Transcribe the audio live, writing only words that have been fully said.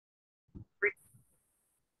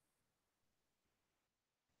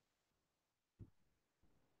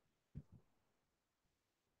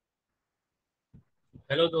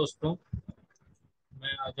Hello दोस्तों।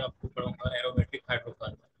 मैं आज आपको पढ़ाऊंगा एरोमेटिक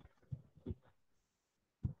हाइड्रोकार्बन।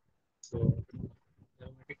 तो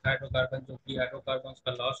एरोमेटिक हाइड्रोकार्बन जो कि हाइड्रोकार्बन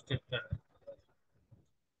का लास्ट चैप्टर है।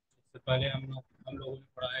 इससे पहले हम लोगों ने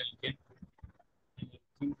पढ़ा है एल्केन।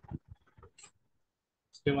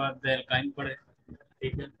 उसके बाद एल्काइन पढ़े।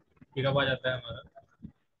 ठीक है। फिर अब आ जाता है हमारा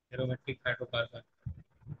एरोमेटिक हाइड्रोकार्बन।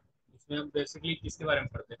 इसमें हम बेसिकली किसके बारे में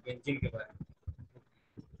पढ़ते हैं? बेंजीन के बारे में।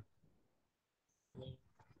 तो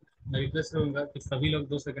मैं रिक्वेस्ट करूंगा कि सभी लोग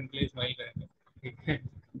 2 सेकंड के लिए स्माइल करेंगे। ठीक है।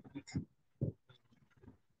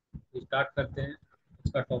 स्टार्ट करते हैं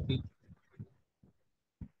इसका topic.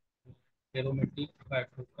 Aromatic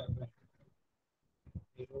hydrocarbon.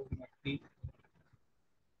 Aromatic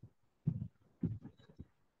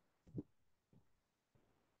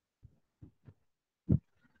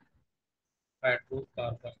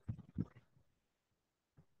hydrocarbon.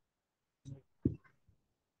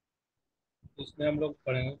 इसमें हम लोग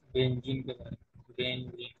पढ़ेंगे बेंजीन के बारे में।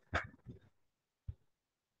 Benzene.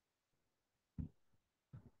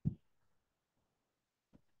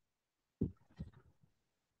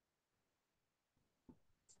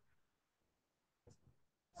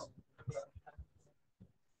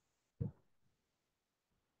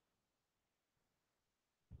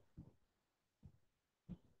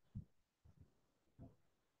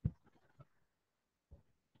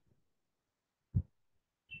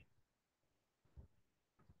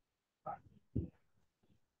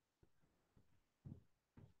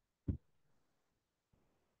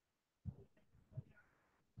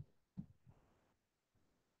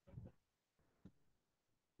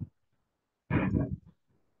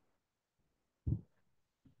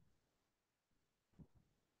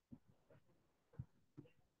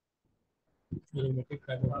 Aromatic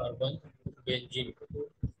hydrocarbon benzene.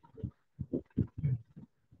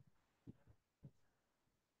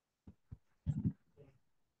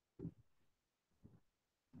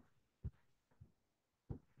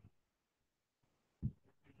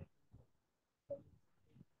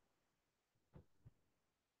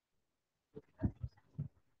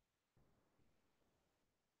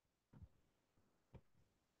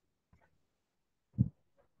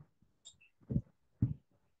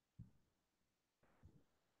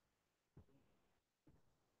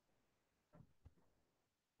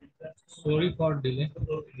 Sorry for delay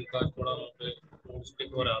because थोड़ा वहाँ पे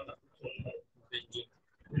मिस्टेक हो रहा था।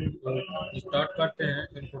 बेंजीन तो स्टार्ट करते हैं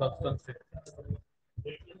इंट्रोडक्शन से।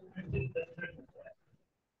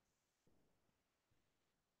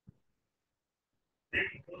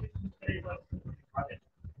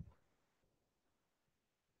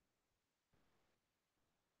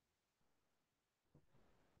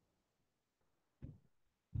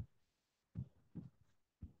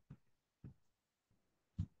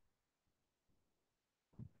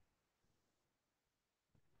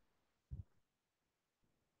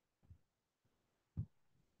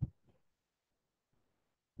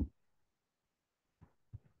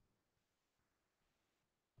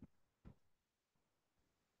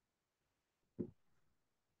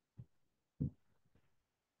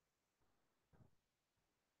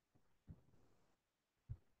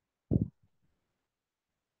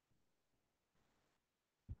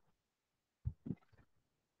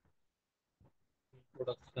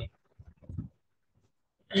 इंट्रोडक्शन।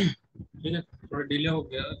 ठीक है। थोड़ा डिले हो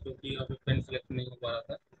गया क्योंकि यहाँ पे पेन सेलेक्ट नहीं हो पा रहा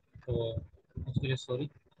था, तो उसके लिए सॉरी।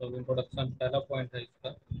 तो इंट्रोडक्शन पहला पॉइंट है इसका।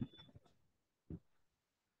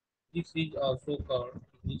 This is also called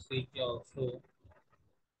this is also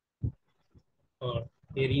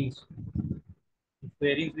called arenes.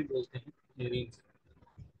 Arenes भी बोलते हैं, एरिन्स।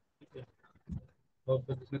 ठीक है। और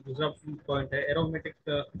फिर इसमें दूसरा पॉइंट है एरोमेटिक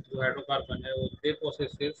जो हाइड्रोकार्बन है वो दे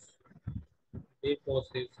possesses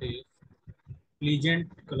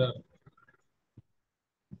pleasant colour.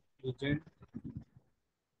 Pleasant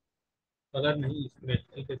colour नहीं इसमें।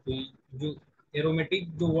 ठीक है। तो जो एरोमेटिक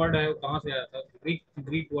जो वर्ड है वो कहाँ से आया था? Greek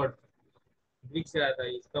Greek word. ग्रीक से आया था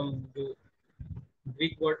इसका। जो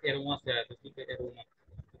ग्रीक वर्ड एरोमा से आया था। ठीक है। एरोमा।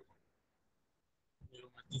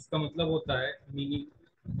 एरोमा जिसका मतलब होता है,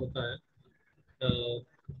 मीनिंग होता है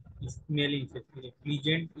स्मेलिंग से।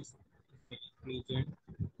 Pleasant pleasant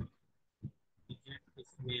pleasant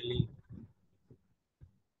smelling.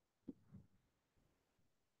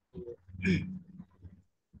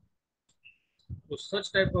 तो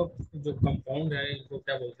सच टाइप ऑफ जो कंपाउंड है इनको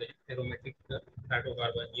क्या बोलते हैं? Aromatic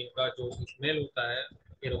hydrocarbon. जिनका जो स्मेल होता है,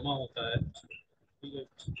 एरोमा होता है। ठीक है।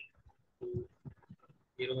 तो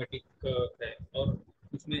एरोमेटिक है। और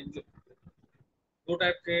इसमें जो 2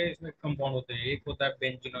 टाइप के इसमें कंपाउंड होते हैं। एक होता है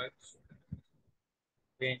बेंजीनॉइड्स।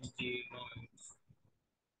 बेंजीनॉइड्स।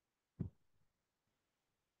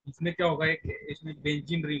 इसमें क्या होगा, एक इसमें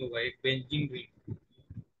बेंजीन रिंग होगा, एक बेंजीन रिंग।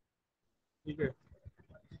 ठीक है,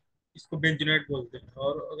 इसको बेंजीनाइट बोलते हैं।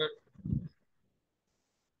 और अगर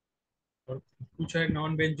और कुछ है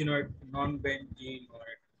नॉन बेंजीनॉइड, नॉन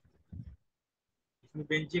बेंजीनॉइड, इसमें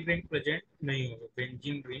बेंजीन रिंग प्रेजेंट नहीं होगा,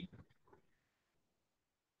 बेंजीन रिंग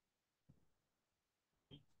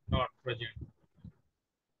नॉट प्रेजेंट।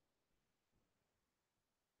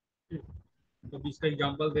 तो इसका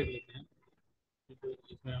एग्जांपल देख लेते हैं। तो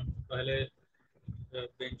इसमें हम पहले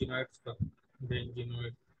बेंजीनॉइड्स का,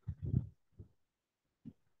 बेंजीनॉइड,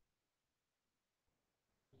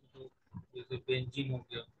 तो जैसे बेंजीन हो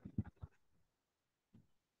गया,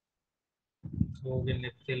 तो हो गया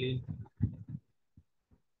नेप्थेलीन।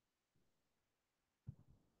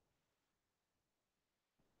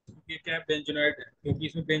 ये क्या है, बेंजीनॉइड है क्योंकि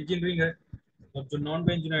इसमें बेंजीन रिंग है। और जो नॉन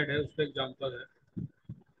बेंजीनॉइड है उसका एग्जांपल है,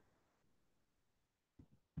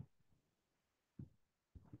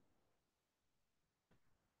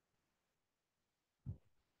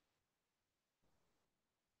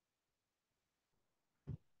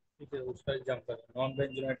 ठीक है, उसका एग्जांपल है नॉन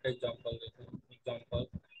बेंजीनॉइड का एग्जांपल देते हैं। एग्जांपल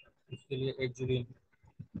उसके लिए एजुलिन,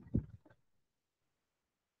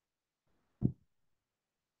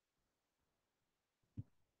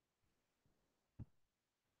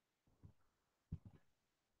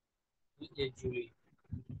 एजुलिन,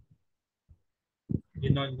 ये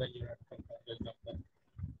नॉन बेंजीनॉइड कंपाउंड का एग्जांपल।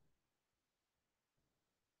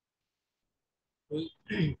 तो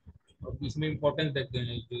अब इसमें इंपॉर्टेंस देखते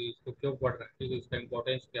हैं जो इसको क्यों पढ़ रहे हैं, ठीक है, इसका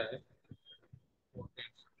इंपॉर्टेंस क्या है।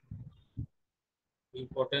 इंपॉर्टेंस,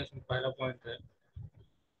 इंपॉर्टेंस में पहला पॉइंट है,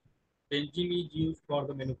 benzene is used for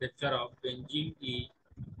the manufacture of, benzene is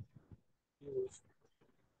used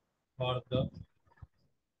for the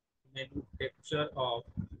manufacture of,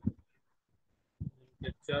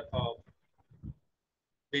 manufacture of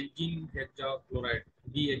benzene hexachloride,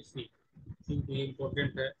 BHC। तो ये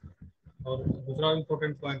इम्पोर्टेंट है। और दूसरा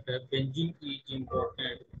इम्पोर्टेंट पॉइंट है, benzene is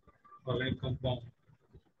important organic compound,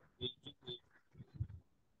 benzene is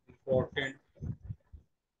important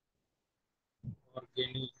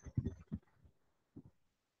organic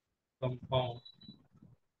compound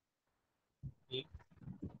in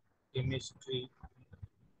chemistry.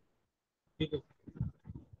 ठीक है,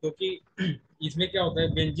 क्योंकि इसमें क्या होता है,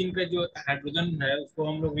 बेंजीन का जो हाइड्रोजन है उसको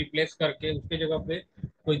हम लोग रिप्लेस करके उसके जगह पे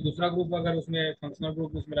कोई दूसरा ग्रुप अगर उसमें फंक्शनल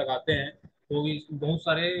ग्रुप उसमें लगाते हैं, तो बहुत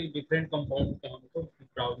सारे डिफरेंट कंपाउंड का हमको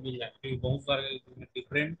प्राउड मिल जाए, क्योंकि बहुत सारे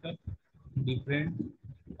different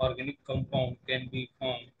different organic compound can be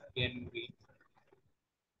form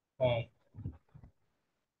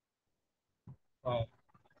from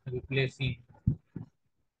replacing,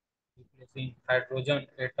 replacing hydrogen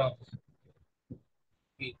atoms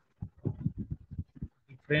की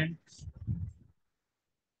डिफरेंट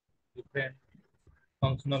डिफरेंट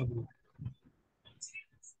फंक्शनल ग्रुप।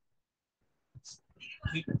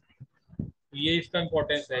 ठीक है, ये इसका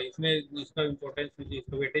इम्पोर्टेंस है, इसमें इसका इम्पोर्टेंस,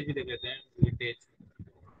 इसका वेटेज भी देख लेते हैं, वेटेज।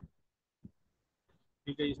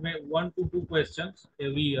 ठीक है, इसमें 1 to 2 questions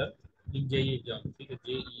every year in JEE exam. ठीक है,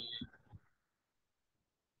 JEE,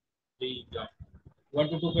 JEE exam 1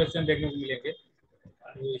 to 2 question देखने को मिलेंगे,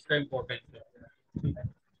 तो इसका इम्पोर्टेंस है।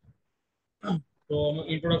 तो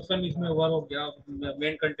इंट्रोडक्शन इसमें ओवर हो गया,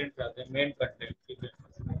 मेन कंटेंट पे आते हैं, मेन कंटेंट। ठीक है,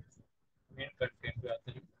 मेन कंटेंट पे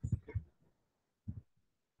आते हैं,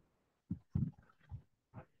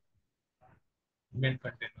 मेन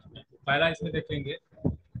कंटेंट आते हैं। तो पहला इसमें देखेंगे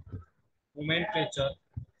nomenclature,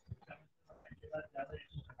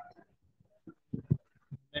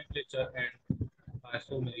 nomenclature and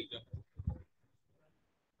isomerism,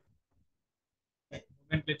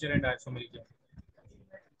 nomenclature and isomerism.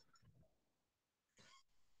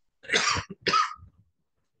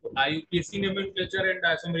 IUPAC nomenclature and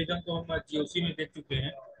isomerism तो हम जीओसी में देख चुके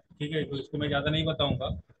हैं। ठीक है, तो इसको मैं ज़्यादा नहीं बताऊंगा,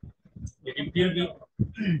 लेकिन फिर भी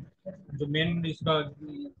जो मेन इसका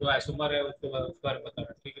जो आइसोमर है उसके बारे में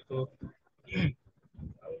बताना। ठीक है, तो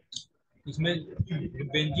इसमें जो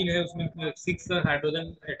बेंजीन है उसमें 6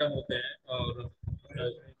 हाइड्रोजन एटम होते हैं, और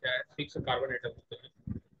क्या है, 6 कार्बन एटम होते हैं।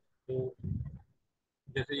 तो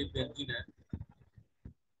जैसे ये बेंजीन है,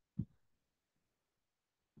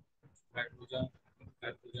 hydrogen,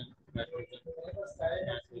 hydrogen, hydrogen,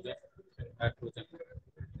 hydrogen, hydrogen,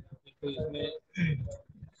 तो इसमें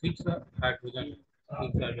 6 हाइड्रोजन,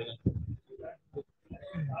 6 हाइड्रोजन।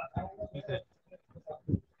 ठीक है,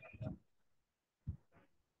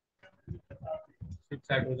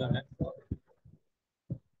 6 हाइड्रोजन है।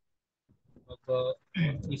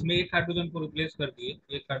 अब इसमें एक हाइड्रोजन को रिप्लेस कर दिए,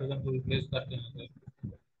 एक हाइड्रोजन को रिप्लेस करके यहाँ पे,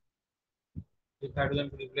 एक हाइड्रोजन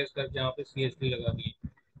को रिप्लेस करके यहाँ पे CH3 लगा दिए,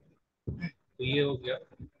 तो ये हो गया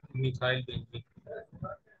मिथाइल बेंजीन।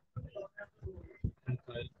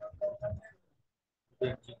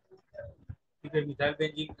 जैसे मिथाइल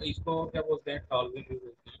बेंजीन इसको क्या बोलते हैं, टॉलविल भी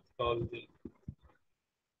बोलते हैं, टॉलविल।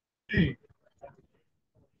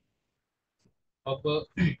 अब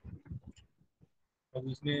अब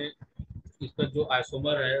इसमें इसका जो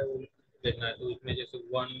आइसोमर है वो देखना है, तो इसमें जैसे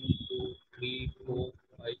 1 2 3 4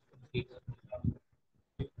 5 6,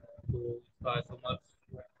 तो इसका आइसोमर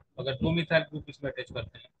अगर दो मिथाइल ग्रुप इसमें अटैच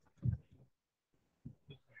करते हैं,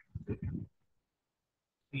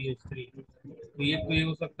 CH3, तो ये कोई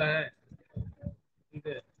हो सकता है, ठीक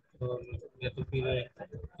है। और या तो फिर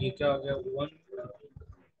ये क्या हो गया,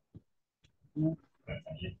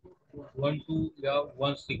 1 2 या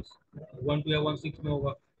 1 6, 1 2 या 1 6 में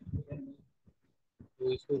होगा,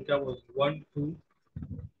 तो इसको क्या बोलते हैं, 1 2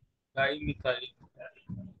 डाई मिथाइल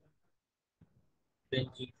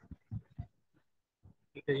बेंजीन,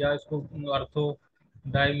 ठीक है। या इसको अर्थो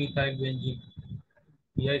डाई मिथाइल बेंजीन,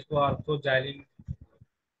 या इसको अर्थो जाइलिन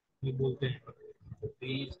भी बोलते हैं। तो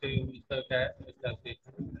ये इसका क्या है इसका से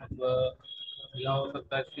अब यह हो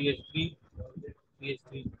सकता है CH3,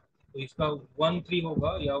 तो इसका 1 3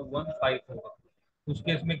 होगा या 1 5 होगा। उस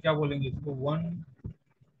केस में क्या बोलेंगे इसको, 1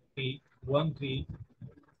 3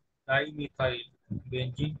 डाई मिथाइल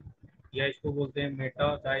बेंजीन, या इसको बोलते हैं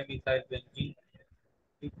मेटा डाई मिथाइल बेंजीन,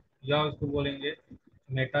 ठीक, या इसको बोलेंगे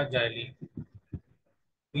मेटा जाइलिन।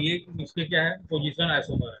 तो ये इसके क्या है, पोजीशन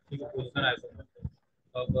आइसोमर है, ठीक है, पोजीशन आइसोमर।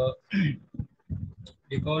 अब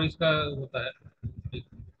एक और इसका होता है, ठीक,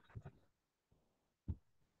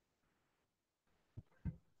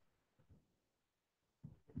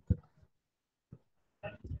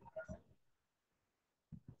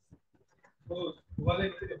 तो वाले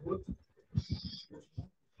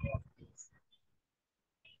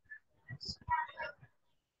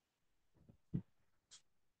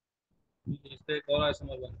इससे एक और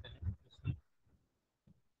आइसोमर बनते हैं,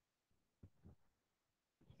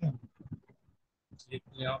 एक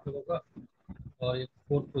यहाँ पे होगा और एक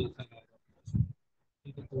फोर्थ पोजीशन में होगा,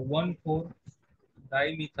 ठीक है। तो 1 4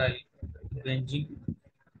 डाई मिथाइल बेंजीन,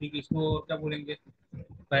 ठीक, इसको क्या बोलेंगे,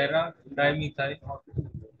 पैरा डाई मिथाइल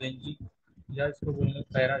बेंजीन, या इसको बोलेंगे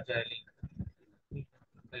पैरा जाइलिन, ठीक,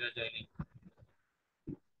 पैरा जाइलिन।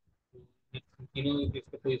 तीनों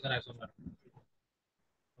इसके पोजीशन आइसोमर।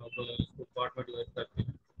 अब इसको पार्ट में डिवाइड करते हैं।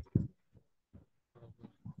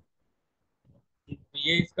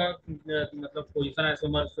 ये इसका मतलब पोजीशन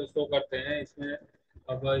आइसोमर शो करते हैं इसमें।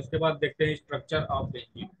 अब इसके बाद देखते हैं structure of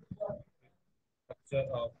benzene, structure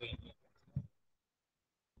of benzene,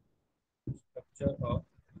 structure of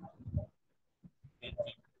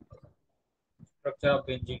benzene, structure of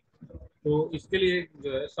benzene. तो इसके लिए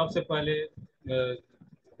जो है सबसे पहले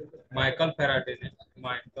माइकल फेराडे ने,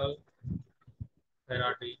 माइकल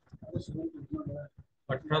फेराडे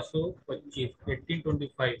 1825,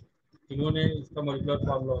 1825, इन्होंने इसका मॉलिक्यूलर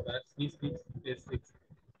फॉर्मूला होता है C6H6।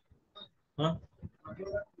 हाँ,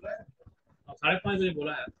 5:30 बजे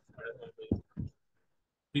बोला है, 5:30 बजे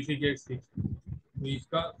C6H6। तो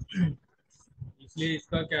इसका इसलिए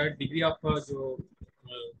इसका क्या है, डिग्री ऑफ जो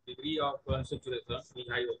डिग्री ऑफ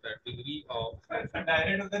अनसेचुरेशन हाई होता है, डिग्री ऑफ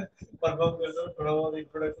डायरेक्ट उधर परफॉर्म कर दो, थोड़ा बहुत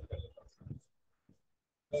इंट्रोडक्शन कर लो।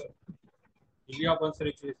 डिग्री ऑफ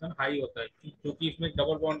अनसेचुरेशन हाई होता है क्योंकि इसमें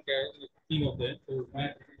डबल बॉन्ड क्या है, तीन होते हैं, तो उसमें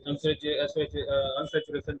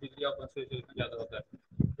अनसेचुरेशन डिग्री ऑफ अनसेचुरेशन ज़्यादा होता है।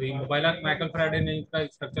 तो ये मोबाइल माइकल फ्राइडे ने इसका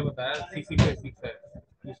स्ट्रक्चर बताया, C6H6 है।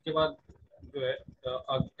 इसके बाद जो है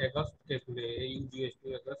अगस्त के खुले,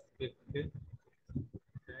 अगस्त के खुले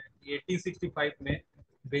 1865 में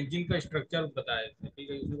बेंजीन का स्ट्रक्चर बताया इसने, ठीक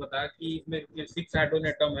है। इसने बताया कि इसमें 6 हाइड्रोजन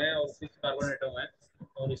एटम है और 6 कार्बन एटम है,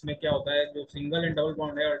 और इसमें क्या होता है, जो सिंगल एंड डबल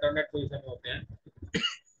बॉन्ड है अल्टरनेट पोजीशन में होते हैं।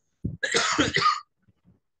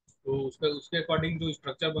 तो उसके उसके अकॉर्डिंग जो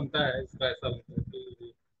स्ट्रक्चर बनता है इसका ऐसा बनता है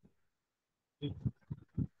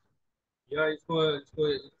या इसको इसको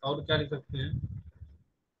और क्या लिख सकते हैं,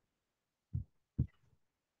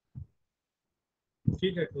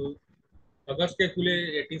 ठीक है। तो अगस्त के खुले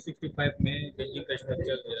 1865 में बेल्जियम का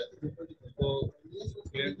स्ट्रक्चर जो है तो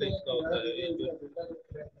तो इसका होता है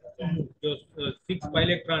जो सिक्स पहले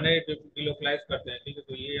इलेक्ट्रॉन है जो डिलोकलाइज करते हैं, ठीक है।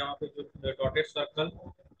 तो ये यहाँ पे जो डॉटेड सर्कल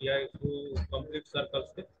या इसको कंप्लीट सर्कल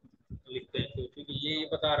से लिखते हैं, तो ठीक है। ये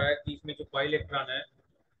बता रहा है कि इसमें जो पाई इलेक्ट्रॉन है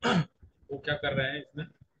वो क्या कर रहे हैं इसमें,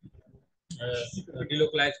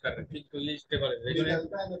 डिलोकलाइज कर रहे हैं, ठीक। तो ये स्टेबल है रेजोनेंस।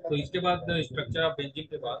 तो इसके बाद स्ट्रक्चर ऑफ बेंजीन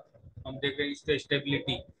के बाद हम देख रहे हैं इसका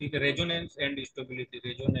स्टेबिलिटी, ठीक है, resonance and stability,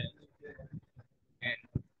 resonance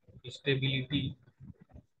and stability,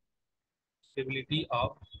 stability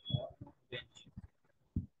of benzene,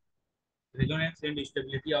 resonance and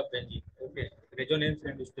stability of benzene, okay. Resonance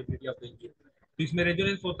and stability of benzene, तो इसमें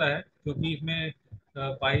रेजोनेंस होता है क्योंकि इसमें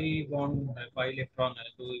पाई बॉन्ड है, पाई इलेक्ट्रॉन है,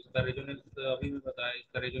 तो इसका रेजोनेंस अभी भी बताया,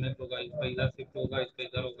 इसका रेजोनेंस होगा, इसका इधर शिफ्ट होगा, इसका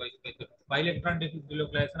इधर होगा, इसका इधर। Pi electron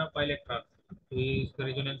डिलोक्लाइजेशन of pi electron, तो ये इसका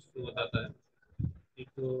रेजोनेंस बताता है। एक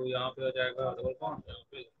तो यहाँ पे आ जाएगा डबल बॉन्ड, यहाँ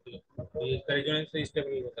पे तो ये इसका रेजोनेंस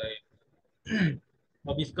स्टेबल होता है।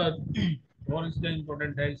 अब इसका और इसका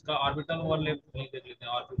इम्पोर्टेंट है, इसका ऑर्बिटल ओवरलैप भी देख लेते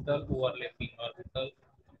हैं। ऑर्बिटल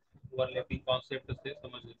ओवरलैपिंग कॉन्सेप्ट से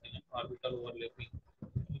समझ लेते हैं ऑर्बिटल ओवरलैपिंग।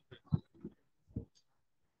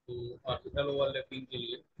 तो ऑर्बिटल ओवरलैपिंग के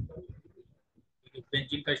लिए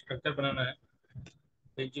बेंजीन का स्ट्रक्चर बनाना है।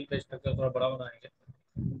 बेंजीन का स्ट्रक्चर थोड़ा बड़ा बनाएंगे।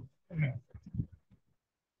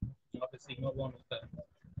 यहाँ पे सिग्मा बॉन्ड होता है,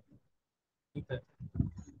 ठीक है।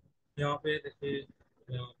 यहाँ पे देखिए,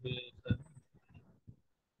 यहाँ पे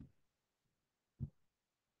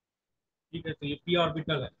ठीक है, तो ये पी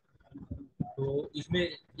ऑर्बिटल है। तो इसमें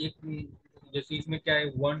एक, जैसे इसमें क्या है,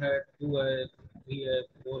 वन है, टू है, थ्री है,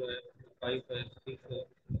 फोर है, फाइव है, सिक्स है,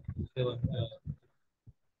 सेवन है,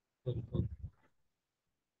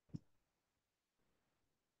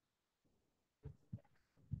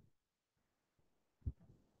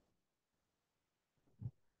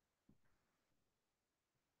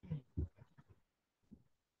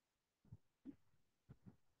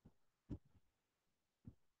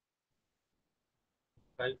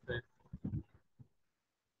 फाइव है,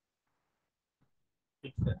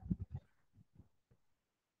 सिक्स है।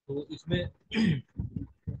 तो इसमें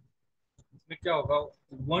इसमें क्या होगा,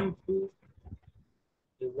 वन टू,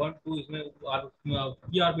 वन टू इसमें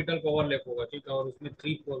पी ऑर्बिटल का ओवरलैप होगा, ठीक है, और उसमें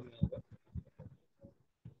थ्री फोर में होगा।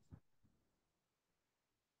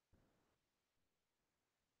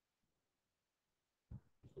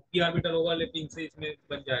 तो पी ऑर्बिटल ओवरलैपिंग से इसमें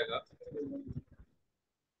बन जाएगा,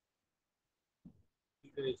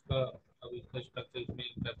 ठीक है। इसका अब इसका स्ट्रक्चर इसमें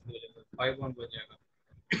इंटरेस्ट हो जाएगा, फाइव वन बन जाएगा,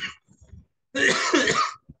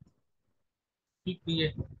 ठीक है।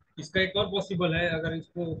 ये इसका एक और पॉसिबल है, अगर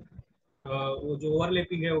इसको वो जो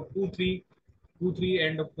ओवरलैपिंग है वो to three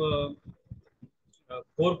and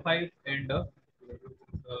four five and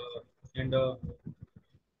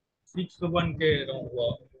six one के अराउंड हुआ,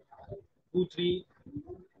 to three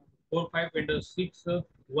four five and six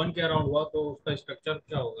one के अराउंड हुआ, तो उसका स्ट्रक्चर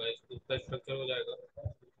क्या होगा, उसका स्ट्रक्चर हो जाएगा,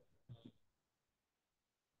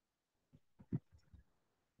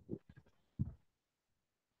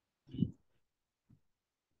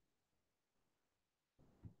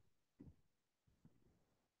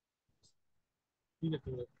 ठीक है,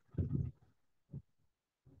 ठीक है।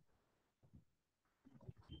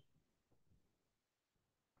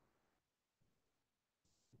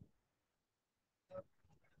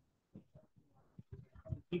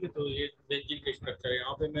 ठीक है, तो ये बेंजीन का स्ट्रक्चर है,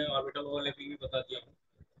 यहाँ पे मैं ऑर्बिटल ओवरलैपिंग भी बता दिया हूँ,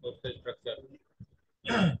 और उसका स्ट्रक्चर।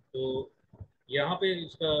 तो यहाँ पे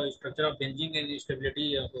इसका structure of benzene and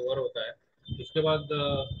stability cover होता है। इसके बाद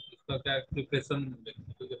इसका क्या preparation,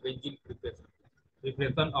 benzene preparation,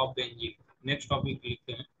 preparation of benzene, next topic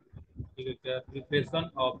लिखते हैं, ठीक है। क्या प्रिपरेशन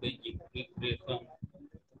ऑफ बेंजीन, प्रिपरेशन,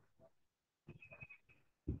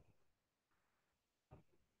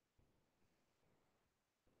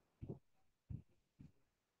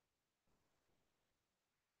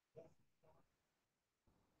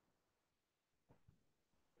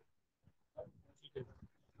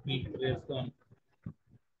 ठीक है, प्रिपरेशन।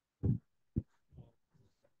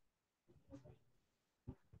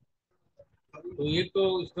 तो ये तो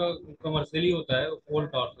इसका कमर्शियली होता है कोल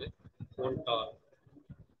टार से, कोल टार,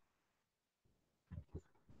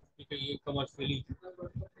 ठीक है। ये कमर्शियली,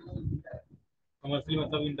 कमर्शियली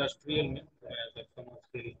मतलब इंडस्ट्रियल में बनाया जाता है,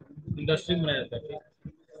 कमर्शियली इंडस्ट्री में बनाया जाता है।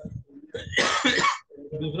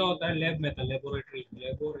 दूसरा होता है lab method, laboratory,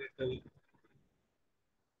 laboratory,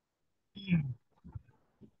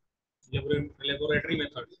 laboratory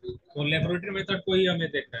method. तो लेबोरेटरी मेथड को ही हमें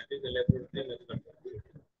देखना है, ठीक है, लेबोरेटरी मेथड।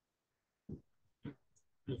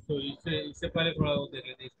 तो इससे इससे पहले थोड़ा वो देख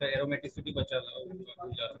लेते हैं, इसका एरोमेटिसिटी बचा था, उसका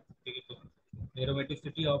भूल जा रहा हूँ, ठीक है। तो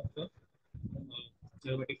aromaticity of the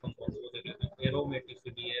aromatic compound वो देख लेते हैं,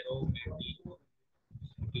 aromaticity,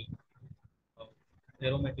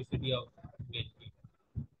 aromaticity of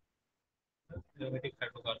aromatic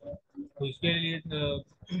hydrocarbon. तो इसके लिए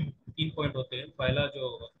तीन पॉइंट होते हैं। पहला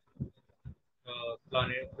जो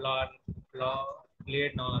प्लानेट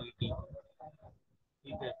प्लेनारिटी,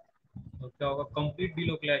 ठीक है। तो क्या होगा, complete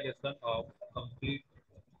delocalisation of, complete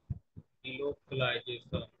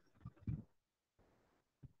delocalisation,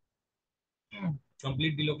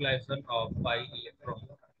 complete delocalisation of by electron.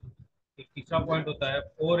 एक तीसरा पॉइंट होता है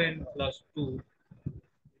 4n+2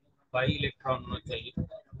 बाई इलेक्ट्रॉन होना चाहिए।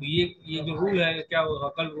 तो ये जो रूल है, क्या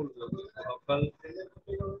हकल रूल बोलते हैं, हकल,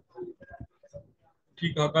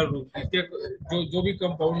 ठीक है, हकल रूल। इसके जो जो भी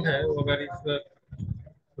कंपाउंड है वो, अगर इस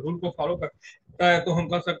रूल को फॉलो करता है तो हम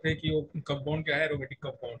कह सकते हैं कि वो कंपाउंड क्या है, एरोमेटिक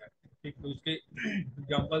कंपाउंड है। ठीक, तो इसके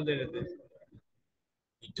एग्जांपल दे देते हैं।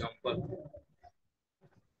 एग्जांपल,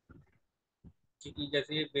 ठीक है,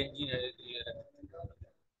 जैसे ये बेंजीन है, ये है,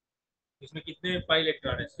 इसमें कितने पाई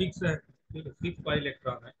इलेक्ट्रॉन है? सिक्स है। ठीक है, सिक्स पाई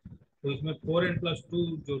इलेक्ट्रॉन है। तो इसमें 4n+2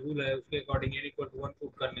 जो रूल है उसके according N equal to one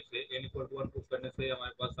put करने से, N equal to one put करने से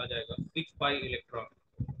हमारे पास आ जाएगा 6 पाई इलेक्ट्रॉन।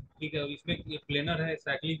 ठीक है, और इसमें ये प्लेनर है,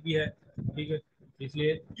 साइक्लिक भी है। ठीक है,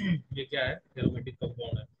 इसलिए ये क्या है, एरोमेटिक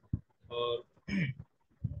कंपाउंड है। और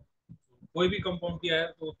कोई भी कंपाउंड किया है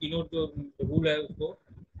तो तीनों जो रूल है उसको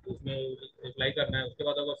उसमें अप्लाई करना है। उसके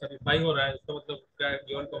बाद अगर सेटिस्फाई हो रहा है उसका मतलब क्या है,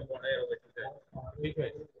 गिवन कंपाउंड है, एरोमेटिक है। ठीक है,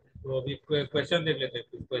 तो अभी क्वेश्चन देख लेते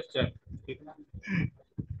हैं, question.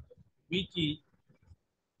 which is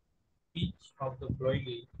which of the following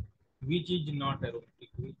is, which is not aromatic,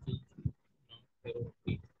 which is not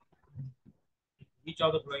aromatic, which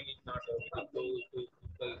of the following is not aromatic?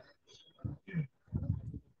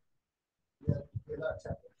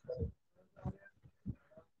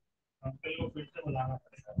 Uncle को फिर से बुलाना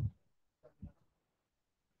पड़ेगा।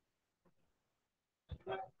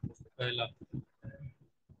 पहला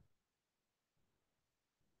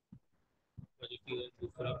पॉजिटिव है,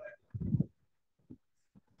 दूसरा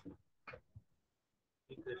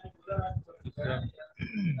तीसरा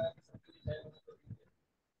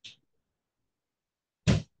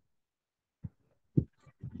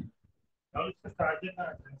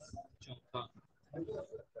चौथा,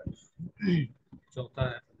 चौथा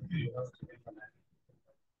है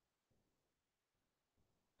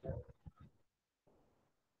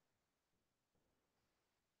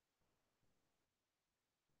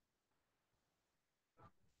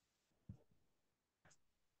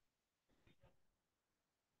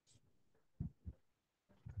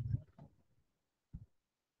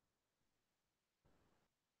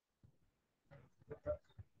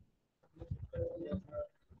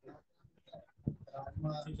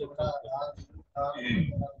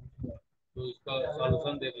तो इसका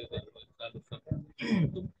सॉल्यूशन दे देते हैं, सॉल्यूशन।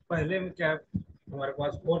 तो पहले में क्या है, हमारे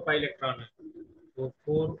पास 4 पाई इलेक्ट्रॉन है। तो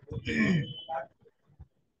 4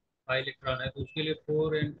 पाई इलेक्ट्रॉन है, तो उसके लिए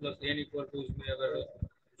 4n+n इक्वल टू, इसमें अगर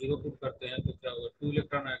जीरो पुट करते हैं तो क्या होगा, 2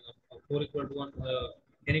 इलेक्ट्रॉन आएगा। और 4 = 1,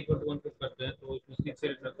 n = 1 पुट करते हैं तो इसमें 6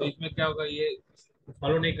 इलेक्ट्रॉन। तो इसमें क्या होगा, ये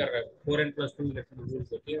फॉलो नहीं कर रहा है 4n+2 इलेक्ट्रॉन रूल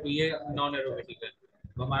को। ठीक, तो ये नॉन एरोमेटिक है।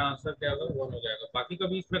 तो हमारा आंसर क्या होगा, 1 हो जाएगा। बाकी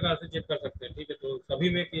कभी इस प्रकार से चेक कर सकते हैं। ठीक है, तो सभी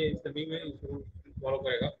में इस रूल फॉलो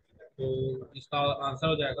करेगा तो इसका आंसर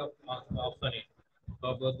हो जाएगा ऑप्शन ए।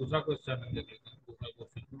 अब दूसरा क्वेश्चन हम देख लेते हैं। दूसरा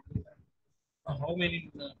question, how many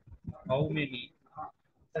how many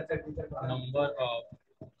number of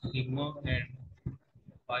sigma and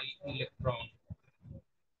pi electron,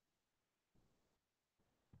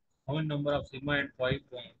 how many number of sigma and pi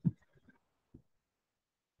bond,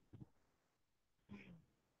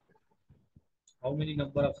 how many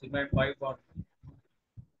number of sigma and pi bond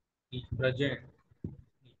is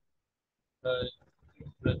uh,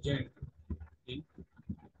 present in,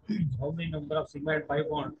 how many number of sigma and pi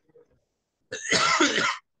bond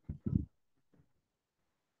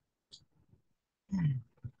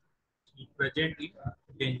is present in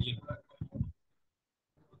benzene?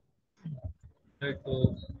 right, तो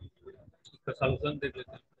इसका solution देख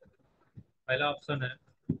लेते हैं। पहला option है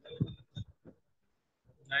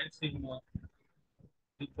 9 sigma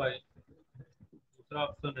 3 pi, दूसरा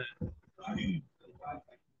option है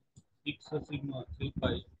 6 sigma 3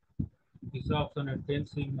 pi, तीसरा ऑप्शन है 10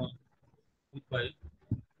 sigma 3 pi,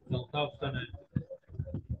 चौथा ऑप्शन है,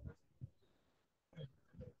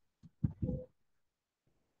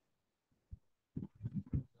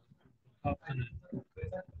 ऑप्शन है,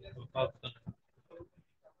 चौथा ऑप्शन है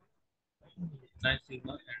 9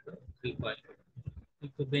 sigma and 3 pi।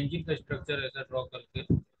 तो बेंजीन का स्ट्रक्चर ऐसा ड्रॉ करके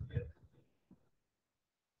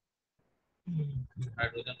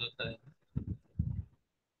हाइड्रोजन रहता है,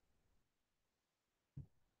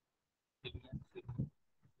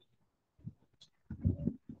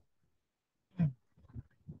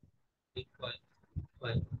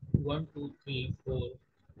 फाइव, 1 2 3 4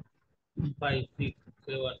 5 6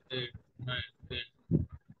 7 8 9 10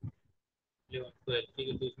 11 12। ठीक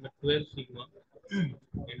है, तो इसमें 12 sigma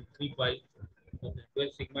and 3 pi, 12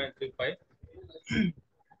 sigma and 3 पाई।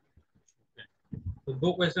 तो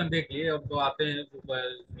दो क्वेश्चन देख लिए, अब तो आते हैं जो जो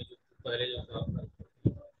पहले जो था।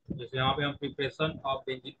 जैसे यहाँ पे हम प्रिपरेशन ऑफ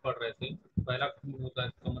बेंजीन पढ़ रहे थे। पहला होता है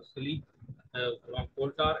कमर्शियली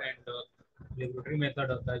कोल्टार एंड लेबोरेटरी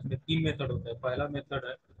मेथड होता है। इसमें 3 मेथड होता है। पहला मेथड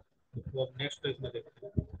है, तो अब नेक्स्ट इसमें देखते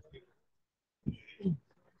हैं।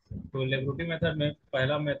 तो लेबोरेटरी मेथड में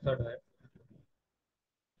पहला मेथड है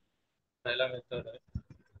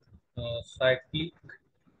cyclic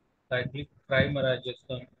cyclic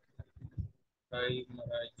trimerisation,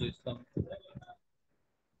 trimerisation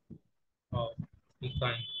of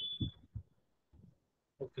ethyne.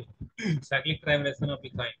 Okay, cyclic ट्राइमरेशन of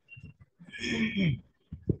ethyne.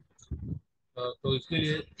 तो इसके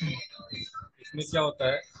लिए इसमें क्या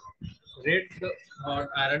होता है, रेड और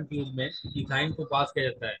आयरन ट्यूब में इथाइन को पास किया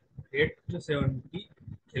जाता है 870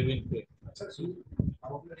 केल्विन पे।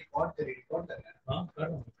 हम अपना रिकॉर्ड करें, रिकॉर्ड करना है। हाँ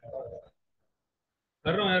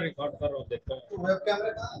कर रहा हूँ यार, रिकॉर्ड कर रहा हूँ, देखता हूँ। तो वेब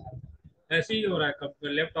कैमरा कहाँ है? ऐसे ही हो रहा है, कब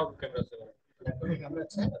लैपटॉप कैमरा से हो रहा है। लैपटॉप कैमरा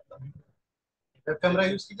अच्छा है, वेब कैमरा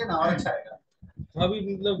यूज कीजिए ना, और अच्छा आएगा। अभी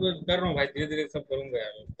मतलब कर रहा हूँ भाई, धीरे धीरे सब करूंगा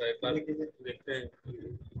यार, उसका एक बार देखते हैं,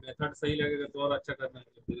 मेथड सही लगेगा तो और अच्छा करना है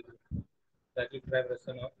धीरे धीरे। साइक्लिक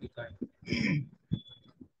ट्राइब्रेशन ऑफ इथाइन,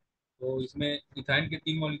 तो इसमें इथाइन के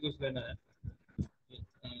 3 मॉलिक्यूल्स लेना है।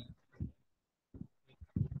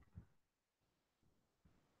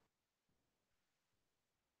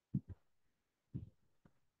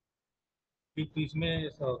 ठीक, इसमें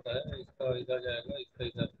ऐसा होता है, इसका इधर जाएगा, इसका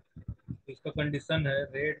इधर। इसका कंडीशन है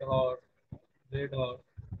रेड और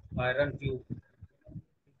आयरन ट्यूब,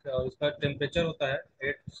 और इसका टेम्परेचर होता है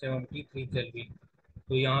 873 केल्विन।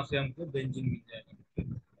 तो यहाँ से हमको बेंजीन मिल जाएगा।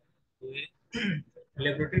 तो ये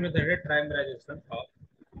लेबोरेटरी मेथड है ट्राइमराइजेशन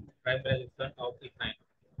ऑफ इथाइन।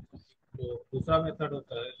 तो दूसरा मेथड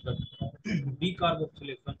होता है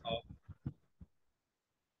डीकार्बोक्सिलेशन ऑफ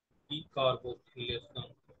डीकार्बोक्सिलेशन ऑफ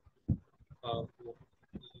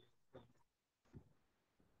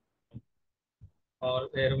और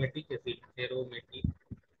एरोमेटिक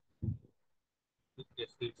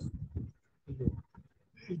एसिड्स।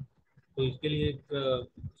 तो इसके लिए एक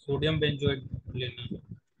सोडियम बेंजोएट लेना है,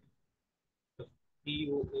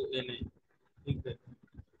 COONA। ठीक है,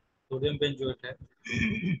 सोडियम बेंजोएट है।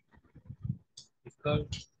 इसका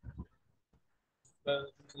इसका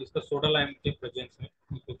इसका सोडा लाइम के प्रेजेंस में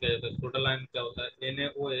इसको क्या जाता है, सोडा लाइम क्या होता है,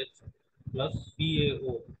 NaOH प्लस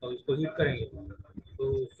CaO, और इसको हीट करेंगे तो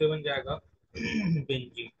उससे बन जाएगा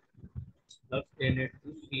बेंजीन प्लस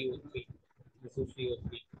Na2CO3।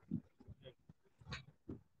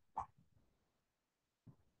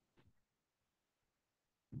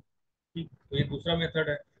 ठीक, तो ये दूसरा मेथड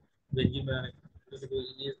है बेंजीन बनाने का। तो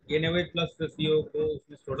ये NaOH प्लस CO को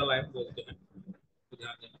उसमें सोडा लाइम बोलते हैं, तो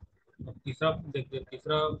ध्यान देना। अब तीसरा देखिए,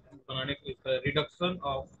 तीसरा बनाने के लिए reduction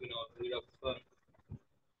of phenol, reduction of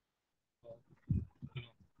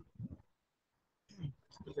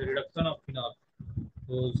reduction of phenol.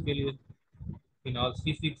 तो इसके लिए फिनॉल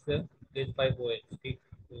C6 है, H5OH। ठीक,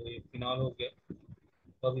 तो ये फिनॉल हो गया।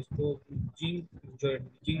 तो अब इसको जिंक, जो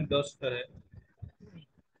जिंक डस्ट है,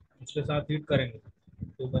 उसके साथ हीट करेंगे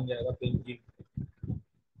तो बन जाएगा बेंजीन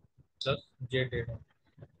प्लस जेड।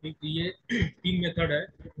 ठीक, ये 3 मेथड है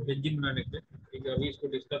बेंजीन बनाने के। ठीक है, अभी इसको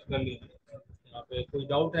डिस्कस कर लिए। यहाँ पे कोई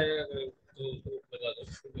डाउट है अगर तो इसको बता दो।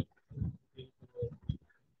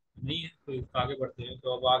 नहीं है तो इसको आगे बढ़ते हैं।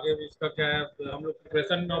 तो अब आगे भी इसका क्या है, तो हम लोग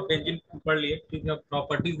प्रिपरेशन ऑफ बेंजीन पढ़ लिए। ठीक है,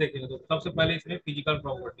 प्रॉपर्टीज देखेंगे। तो सबसे पहले इसमें फिजिकल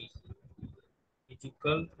प्रॉपर्टीज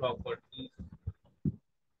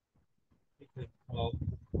ठीक है ऑफ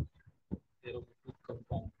एरोमेटिक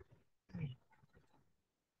कंपाउंड।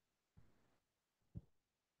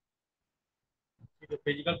 ठीक है,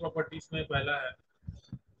 फिजिकल प्रॉपर्टीज में पहला है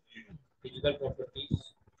physical properties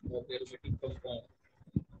of aromatic compound.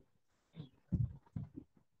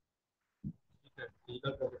 ठीक है,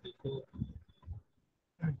 फिजिकल प्रॉपर्टीज तो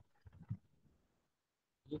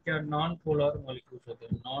ये क्या नॉन पोलर मॉलिक्यूल्स होते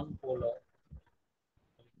हैं, नॉन पोलर।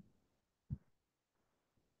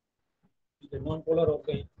 ठीक है, नॉन पोलर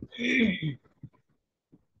होते हैं,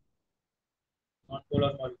 नॉन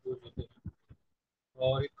पोलर मॉलिक्यूल्स होते हैं,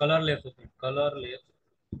 और कलरलेस होते हैं, colourless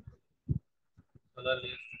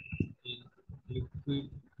in liquid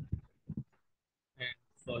and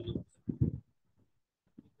solute.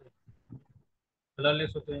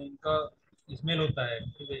 Colourless होते हैं, इनका स्मेल होता है,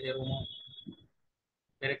 ठीक है, एरोमा,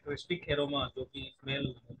 कैरेक्टरिस्टिक एरोमा जो कि स्मेल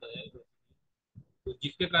होता है, तो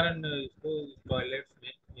जिसके कारण इसको टॉयलेट्स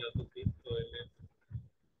में या तो फिर toilet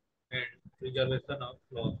and preservation of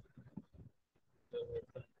cloth,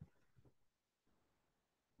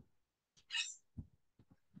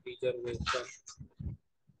 preservation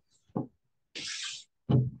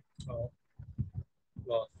of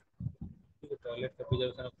cloth. ठीक है, टॉयलेट का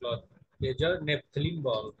प्रिजर्वेशन ऑफ क्लॉथ। ये जो नेपथलीन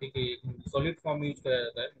बॉल, ठीक है, सॉलिड फॉर्म में यूज किया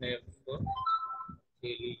जाता है नेपथलीन बॉल।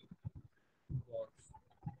 ठीक,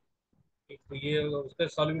 तो ये उसका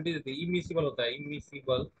सॉलिबिलिटी देती है, इमिसिबल होता है,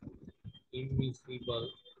 immiscible, immiscible,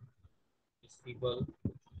 miscible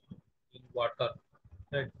in water.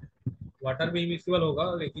 Right, water भी इमिसिबल होगा,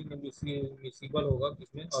 लेकिन मिसिबल होगा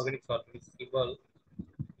किसमें, organic salt, miscible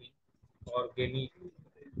in organic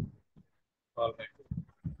solvent.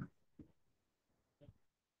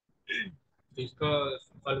 तो इसका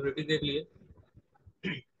सॉलिबिलिटी देख लिए।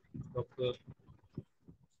 तो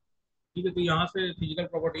ठीक है, तो यहाँ से फिजिकल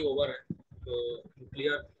प्रॉपर्टी ओवर है, तो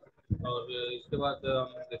क्लियर। और इसके बाद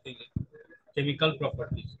हम देखेंगे केमिकल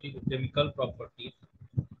प्रॉपर्टीज। ठीक है, chemical properties,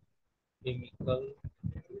 chemical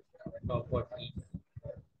properties.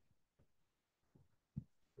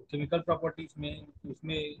 Chemical properties में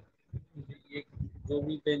इसमें एक जो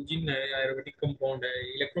भी बेंजीन है, एरोमेटिक कंपाउंड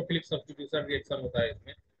है, इलेक्ट्रोफिलिक सब्स्टिट्यूशन रिएक्शन होता है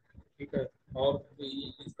इसमें। ठीक है। और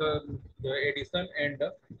इसका जो एडिशन एंड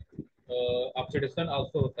ऑक्सीडेशन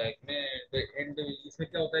आल्सो होता है इसमें। एंड इसमें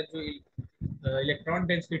क्या होता है, जो इलेक्ट्रॉन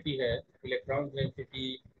डेंसिटी है, इलेक्ट्रॉन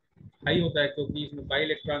डेंसिटी हाई होता है, क्योंकि इसमें बाई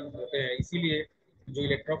इलेक्ट्रॉन होते हैं, इसीलिए जो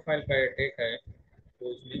इलेक्ट्रोफाइल का अटैक है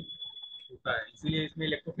वो इसमें होता है, इसीलिए इसमें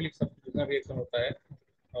इलेक्ट्रोफिलिक सब्स्टिट्यूशन रिएक्शन होता है।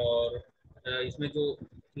 और इसमें जो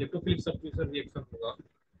इलेक्ट्रोफिलिक सब्स्टिट्यूशन रिएक्शन होगा,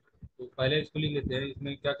 तो पहले इसको लिख लेते हैं।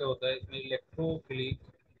 इसमें क्या क्या होता है, इसमें इलेक्ट्रोफिलिक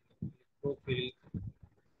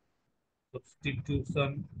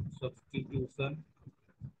सब्स्टिट्यूशन सब्स्टिट्यूशन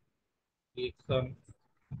रिएक्शन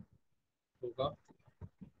होगा।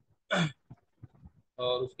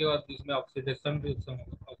 और उसके बाद इसमें ऑक्सीडेशन रिएक्शन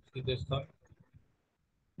होगा, oxidation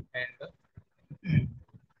and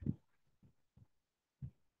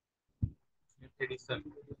addition,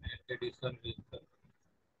 addition reaction.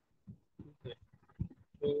 ठीक है।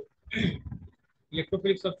 तो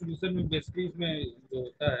इलेक्ट्रोफिलिक सब्स्टिट्यूशन में बेसिकली इसमें जो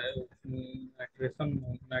होता है, नाइट्रेशन,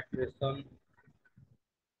 नाइट्रेशन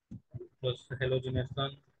प्लस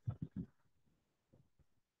हेलोजिनेशन।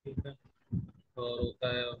 ठीक है। और होता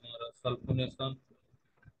है हमारा सल्फोनेशन,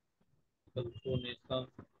 सल्फोनेशन।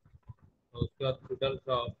 और उसके बाद fiddle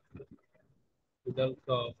crop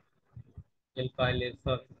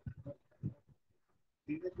alkylation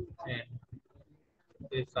and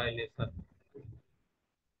acylation.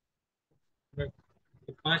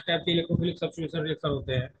 तो पांच टाइप के इलेक्ट्रोफिलिक सब्स्टिट्यूशन रिएक्शन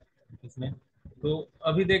होते हैं इसमें। तो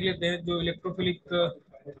अभी देख लेते हैं जो इलेक्ट्रोफिलिक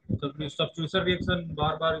सब्स्टिट्यूशन रिएक्शन,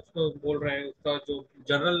 बार बार इसको बोल रहे हैं, उसका जो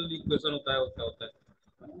जनरल इक्वेशन होता है वो क्या होता है।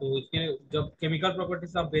 तो इसके जब केमिकल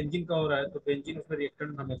प्रॉपर्टीज ऑफ बेंजीन का हो रहा है, तो बेंजीन उसमें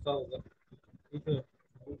रिएक्टेंट हमेशा होगा। ठीक है।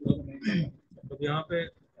 तो यहाँ पे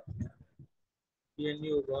पीएनई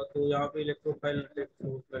होगा, तो यहाँ पे इलेक्ट्रोफाइल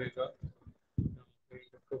करेगा, यहाँ पे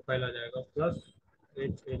इलेक्ट्रोफाइल आ जाएगा प्लस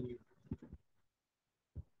एच।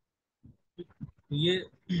 ये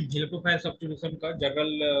इलेक्ट्रोफाइल सब्स्टिट्यूशन का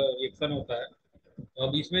जनरल रिएक्शन होता है।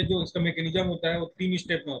 अब इसमें जो इसका मैकेनिज्म होता है वो तीन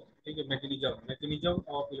स्टेप में होता है। ठीक है, mechanism, mechanism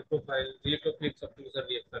of electrophile electrophilic substitution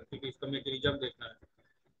reaction. ठीक है, इसका मैकेनिज्म देखना है।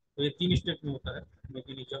 तो ये तीन स्टेप में होता है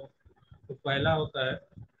मैकेनिज्म। तो पहला होता है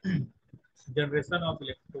generation of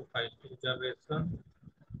electrophile, generation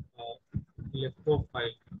of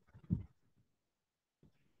electrophile.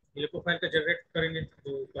 Electrophile का जनरेट करेंगे,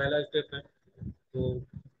 तो पहला स्टेप है। तो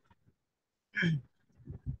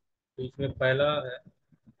इसमें पहला है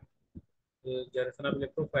जनरेशन ऑफ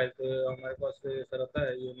इलेक्ट्रोफाइल। तो हमारे पास ऐसा रहता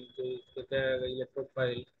है यूनिट, जो कहते हैं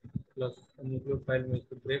इलेक्ट्रोफाइल प्लस न्यूक्लियोफाइल में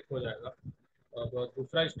इसको ब्रेक हो जाएगा। और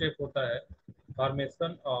दूसरा स्टेप होता है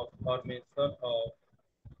formation of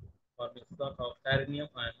arenium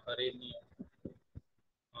ion, अरेनियम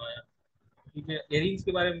ion. ठीक है, एरिन्स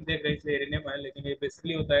के बारे में देख रहे हैं, इसलिए एरेनियम आयन, लेकिन ये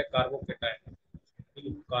बेसिकली होता है कार्बोकेटाइन। ठीक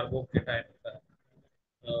है, कार्बोकेटाइन होता है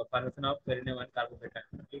formation of arenium ion,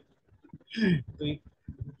 carbocation. ठीक है। तो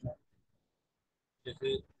जैसे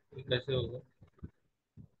ये कैसे होगा,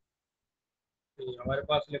 तो हमारे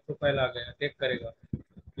पास इलेक्ट्रोफाइल आ गया, अटैक करेगा।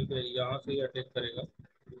 ठीक है, यहाँ से ही अटैक करेगा,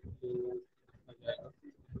 तो आ जाएगा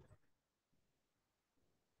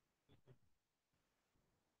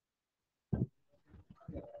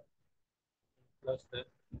प्लस है,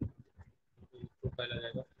 इलेक्ट्रोफाइल आ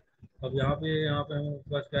जाएगा। अब यहाँ पे हमारे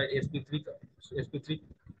पास क्या है, sp3 का, sp3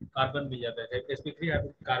 कार्बन मिल जाता है,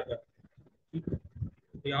 sp3 कार्बन। ठीक है।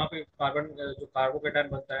 तो यहाँ पे कार्बन जो कार्बोकेटाइन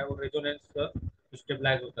बनता है वो रेजोनेंस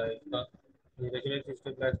स्टेबलाइज होता है इसका। रेजोनेंस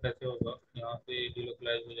स्टेबलाइज कैसे होगा, यहाँ पे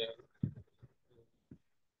डिलोकलाइज हो जाएगा,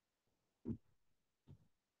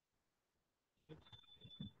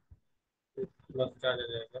 प्लस चार्ज आ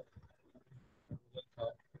जाएगा,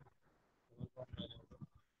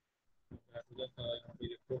 हाइड्रोजन का यहाँ पे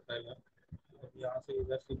इलेक्ट्रोफाइल है। अब यहाँ से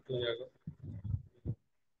इधर शिफ्ट हो जाएगा,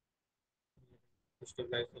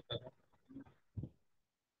 स्टेबलाइज होता है।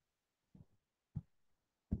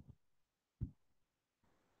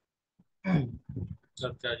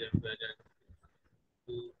 सब चार्ज यहाँ पे आ जाएगा।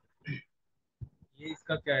 तो ये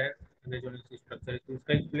इसका क्या है, रेजोनेंस स्ट्रक्चर। तो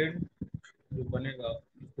इसका एक प्लेन जो बनेगा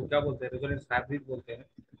उसको क्या बोलते हैं, रेजोनेंस फैब्रिक बोलते हैं।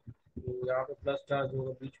 तो यहाँ पे प्लस चार्ज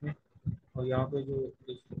होगा बीच में, और यहाँ पे जो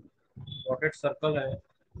डॉटेड सर्कल है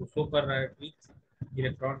वो शो कर रहा है ठीक।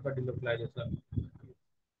 इलेक्ट्रॉन का डिलोकलाइजेशन।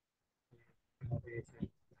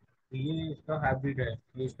 ये इसका हाइब्रिड है,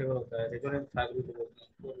 ये स्टेबल होता है, रेजोनेंस हाइब्रिड बोलते हैं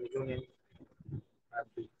इसको, रेजोनेंस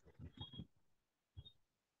हाइब्रिड।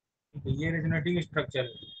 ये रेजोनेटिंग स्ट्रक्चर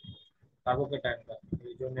है कार्बोकेटाइन का,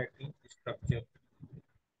 रेजोनेटिंग स्ट्रक्चर।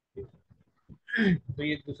 तो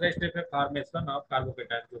ये दूसरा स्टेप है फॉर्मेशन ऑफ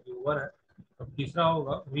कार्बोकेटाइन, जो कि ओवर है। अब तीसरा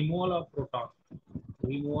होगा removal of proton,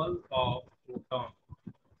 removal of proton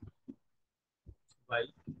bye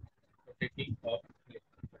rotating of.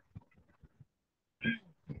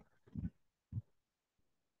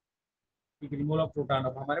 Removal of proton,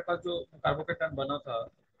 अब हमारे पास जो कार्बोकेटाइन बना था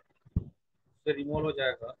उससे रिमूवल हो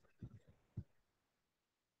जाएगा।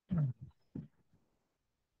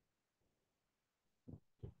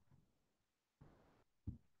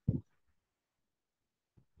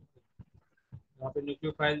 यहाँ पे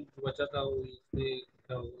न्यूक्लियोफाइल जो बचा था वो इससे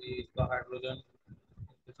क्या होगा, ये इसका हाइड्रोजन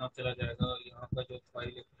इसके साथ चला जाएगा, यहाँ का जो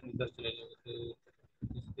फाइल इधर चला जाएगा, तो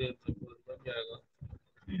इससे बन जाएगा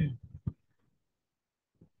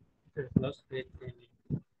प्लस एक।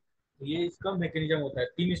 ये इसका मैकेनिज्म होता है,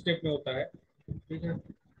 तीन स्टेप में होता है। ठीक है,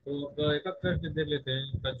 तो अब एक एक करके देख लेते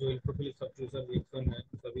हैं इनका जो इलेक्ट्रोफिलिक सब्स्टिट्यूशन रिएक्शन है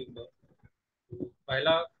सभी का। तो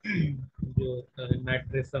पहला जो होता है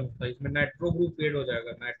नाइट्रेशन होता है, इसमें नाइट्रो ग्रुप ऐड हो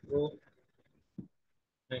जाएगा, नाइट्रो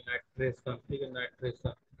नहीं नाइट्रेशन, ठीक है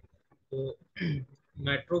नाइट्रेशन। तो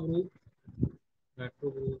nitro group, nitro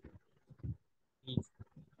group is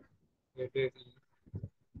added in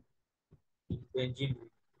benzene group,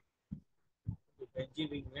 तो बेंजीन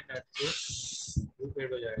रिंग में नाइट्रो ग्रुप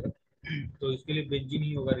ऐड हो जाएगा। तो इसके लिए बेंजीन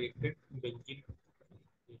ही होगा रिएक्टेड, बेंजीन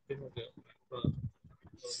रिएक्टेड हो गया। तो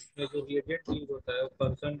इसमें जो रिएजेंट यूज होता है वो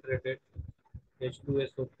कंसनट्रेटेड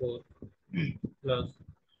H2SO4 प्लस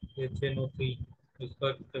HNO3,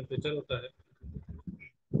 इसका टेम्परेचर होता है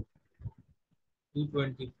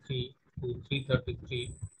 223 टू 333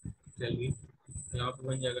 केल्विन। यहाँ पे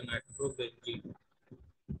बन जाएगा nitrobenzene,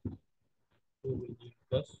 nitrobenzene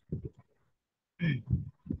plus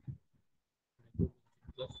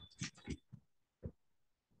plus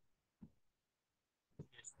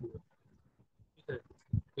H2O। ठीक है,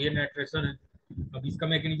 तो ये नाइट्रेशन है। अब इसका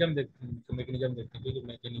मैकेनिज्म देखते हैं, इसका मैकेनिज्म देखते हैं, ठीक है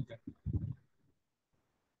मैकेनिज्म।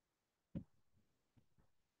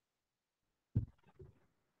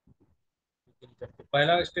 तो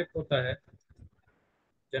पहला स्टेप होता है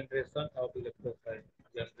generation of electrophile,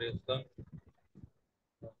 generation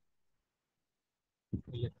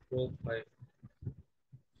electrophile.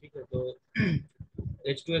 ठीक है, तो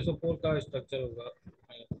H2SO4 का स्ट्रक्चर होगा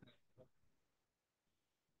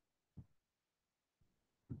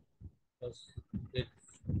बस एक,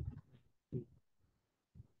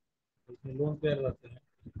 इसमें लोन पेयर रहते हैं।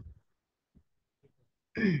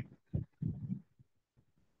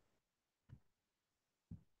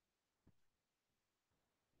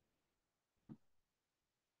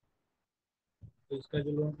 तो इसका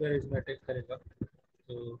जो लोन पेयर इसमें अटैच करेगा,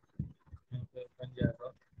 तो यहाँ पे बन जाएगा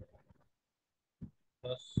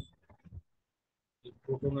बस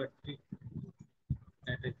protonated,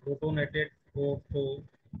 protonated protonated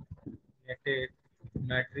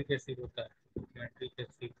nitric acid होता है, नाइट्रिक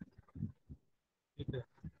एसिड। ठीक है,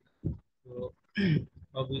 तो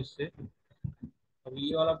अब इससे, अब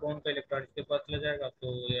ये वाला बॉन्ड का इलेक्ट्रॉन इसके पास चला जाएगा, तो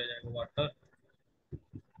ये आ जाएगा वाटर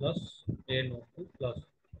प्लस NO2 प्लस।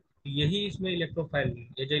 यही इसमें इलेक्ट्रोफाइल,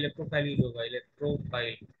 ये जो इलेक्ट्रोफाइल यूज होगा,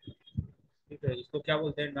 इलेक्ट्रोफाइल। ठीक है, इसको क्या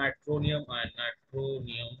बोलते हैं, नाइट्रोनियम आयन,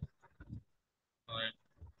 नाइट्रोनियम आयन।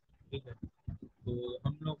 ठीक है, तो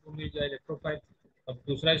हम लोग को मिल गया इलेक्ट्रोफाइल। अब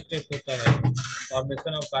दूसरा स्टेप होता है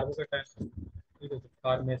फॉर्मेशन ऑफ कार्बोकेटाइन। ठीक है, तो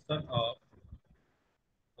फॉर्मेशन ऑफ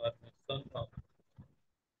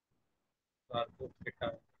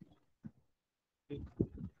कार्बोकेटाइन। ठीक,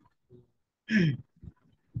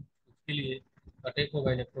 इसके लिए अटैक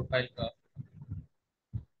होगा इलेक्ट्रोफाइल का,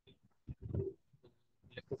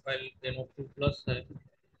 इलेक्ट्रोफाइल NO2 प्लस है।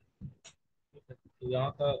 ठीक है, तो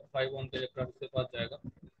यहाँ का 5 1 के इलेक्ट्रॉन इसके पास जाएगा,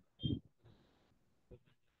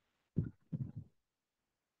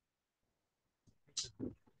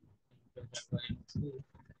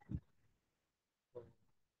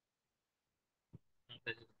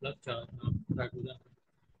 प्लस चार्ज हाइड्रोजन,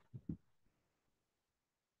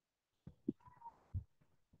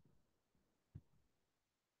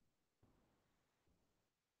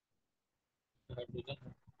 हाइड्रोजन।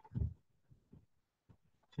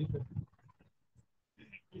 ठीक है,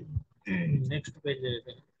 नेक्स्ट पेज ले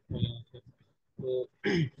लेते हैं तो यहाँ से, तो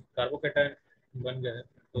कार्बोकेटाइन बन गया है।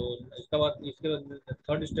 तो इसका बाद, इसके बाद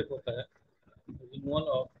थर्ड स्टेप होता है removal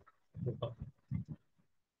of proton,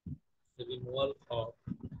 removal of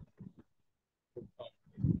proton,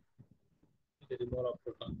 removal of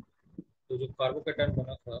proton. तो जो कार्बोकेटाइन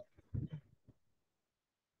बना था,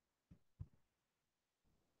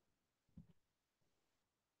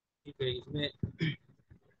 ठीक है, इसमें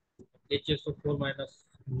HSO4 माइनस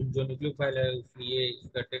जो न्यूक्लियोफाइल है ये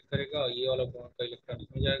इसका अटैक करेगा, ये वाला बॉन्ड का इलेक्ट्रॉन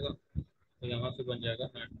इसमें जाएगा, तो यहाँ से बन जाएगा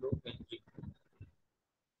नाइट्रोबेंजीन।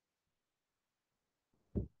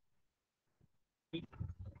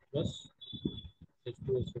 प्लस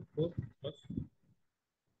H2SO4 प्लस,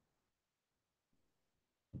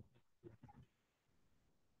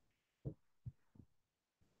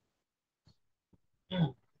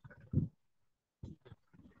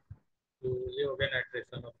 तो ये हो गया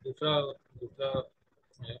नाइट्रेशन। अब दूसरा दूसरा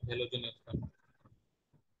हेलोजन का,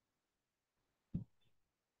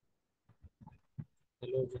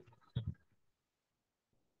 हेलोजन,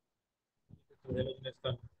 तो हेलोजन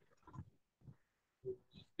का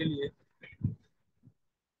इसके लिए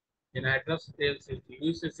anhydrous LCL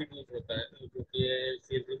use acid use होता है, जो कि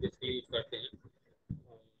एलसीएल बेसिकली यूज करते हैं।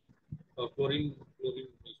 और क्लोरीन क्लोरीन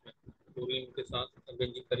इसमें क्लोरीन के साथ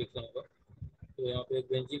बेंजीन का रिएक्शन होगा, तो यहाँ पे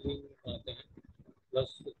बेंजीन रिंग बनाते हैं,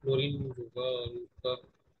 प्लस क्लोरीन यूज होगा, और उसका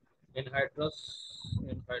anhydrous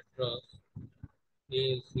anhydrous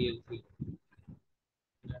LCL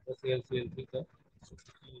anhydrous LCL का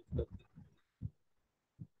यूज करते हैं,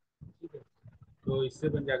 ठीक है। तो इससे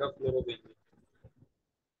बन जाएगा फ्लोरोबेंजीन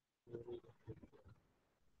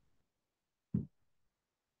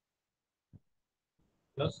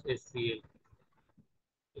प्लस HCl।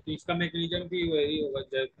 तो इसका मैकेनिज्म भी वही होगा,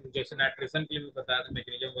 जैसे नाइट्रेशन के लिए मैं बताया था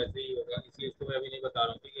मैकेनिज्म वैसे ही होगा, इसलिए इसको मैं अभी नहीं बता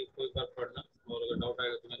रहा हूँ, कि इसको एक बार पढ़ना, और अगर डाउट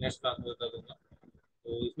आएगा तो मैं नेक्स्ट क्लास में बता दूंगा।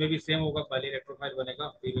 तो इसमें भी सेम होगा, पहले इलेक्ट्रोफाइल बनेगा,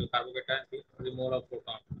 फिर कार्बोकेटाइन, फिर रिमूवल ऑफ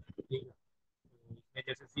प्रोटॉन, ठीक है। इसमें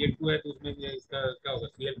जैसे Cl2 है, तो उसमें भी इसका क्या होगा,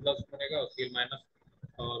 Cl प्लस बनेगा और Cl माइनस,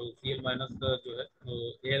 और Cl माइनस जो है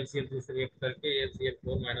AlCl2 से रिएक्ट करके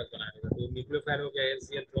AlCl4 माइनस बनाएगा, तो न्यूक्लियोफाइल हो गया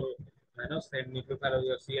AlCl4 माइनस, एंड न्यूक्लियोफाइल हो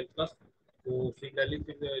गया Cl प्लस। तो सिमिलरली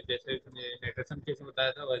फिर जैसे नाइट्रेशन केस में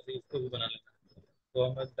बताया था, वैसे इसको भी बना लेना है। तो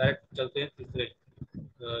हम डायरेक्ट चलते हैं तीसरे,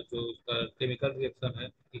 जो इसका केमिकल रिएक्शन है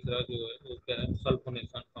तीसरा जो है वो क्या है,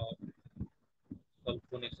 सल्फोनेशन और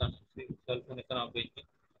सल्फोनेशन सल्फोनेशन ऑफ बेंजीन।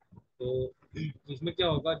 तो इसमें क्या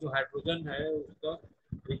होगा, जो हाइड्रोजन है उसका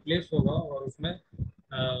रिप्लेस होगा, और उसमें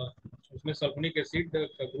सल्फोनिक एसिड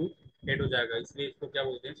का ग्रुप ऐड हो जाएगा, इसलिए इसको क्या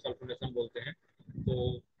बोलते हैं, सल्फोनेशन बोलते हैं। तो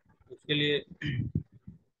उसके लिए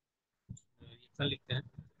रिएक्शन लिखते हैं,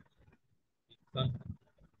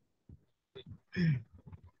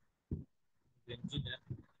 बेंजीन है,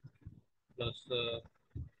 प्लस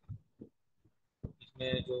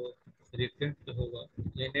इसमें जो रिएक्टेंट होगा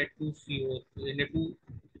Na2CO Na2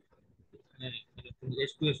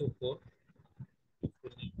 H2SO4,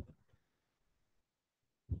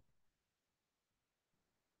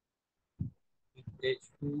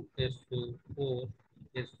 H2SO4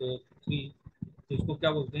 SO3, तो इसको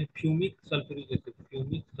क्या बोलते हैं, फ्यूमिक sulphuric acid,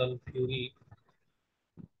 फ्यूमिक sulphuric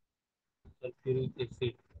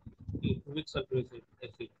acid, फ्यूमिक sulphuric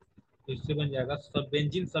acid. तो इससे बन जाएगा सब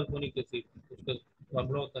बेंजीन सल्फोनिक एसिड, उसका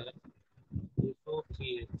फॉर्मूला होता है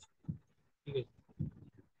SO3H, ठीक है।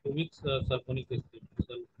 फ्यूमिक sulphonic acid,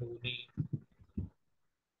 sulphonic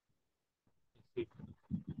acid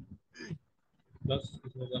plus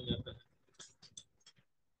इसमें बन जाता है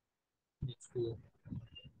H2O।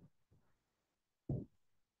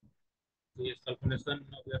 तो ये सल्फोनेशन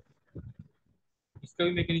हो गया। इसका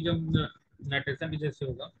भी मैकेनिज्म नाइट्रेशन भी जैसे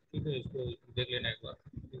होगा, ठीक है, इसको देख लेना एक बार,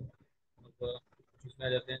 ठीक है। अब इसमें आ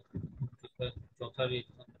जाते हैं, इसका चौथा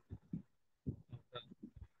reaction,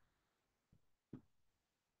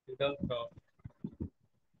 fiddle crop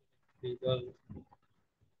fiddle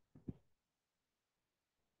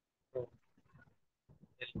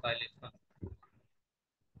alkylation,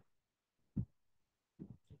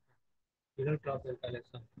 fiddle crop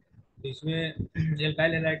alkylation. तो इसमें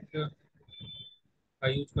एल्काइल हैलाइड का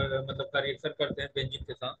यूज कर, मतलब का रिएक्शन करते हैं बेंजीन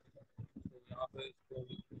के साथ, तो यहाँ पे इसको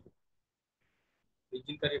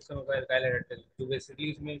बेंजीन का रिएक्शन होगा एल्काइल हैलाइड, जो बेसिकली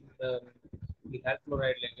इसमें मिथाइल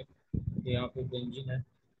क्लोराइड लेंगे, तो यहाँ पे बेंजीन है,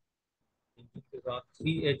 के साथ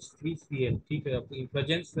CH3Cl, ठीक है। आपकी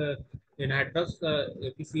प्रेजेंस एनहाइड्रस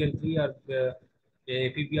ApCl3 और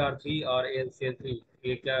ApBr3 और AlCl3,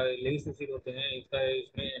 ये क्या लेविस एसिड होते हैं, इसका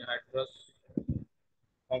इसमें एनहाइड्रस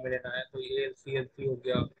फॉर्म में लेना है, तो AlCl3 हो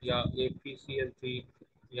गया, या ApCl3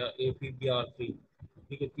 या ApBr3,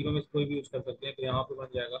 ठीक है, तीनों में से कोई भी यूज कर सकते हैं, तो यहाँ पे बन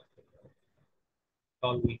जाएगा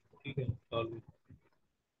टॉलवी, ठीक है, टॉलवी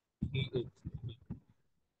CH।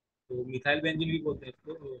 तो मिथाइल बेंजीन भी बोलते हैं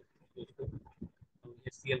इसको, तो इसको हम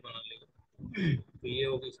HCl बना लेंगे। तो ये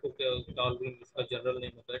होगा, इसको क्या टॉलविन, इसका जनरल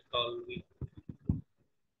नेम होता है टॉलविन,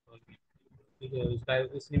 टॉलविन, ठीक है। इसका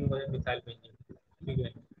इसलिए में मिथाइल बेंजीन, ठीक है।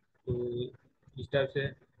 तो इस टाइप से।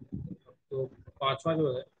 तो पांचवा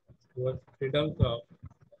जो है वो है फ्रीडम का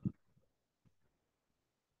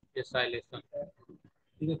एसाइलेशन।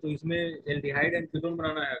 ठीक है, तो इसमें एल्डिहाइड एंड कीटोन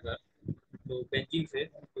बनाना है अगर, तो बेंजीन से,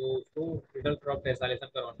 तो उसको फ्रीडम क्रॉप एसाइलेशन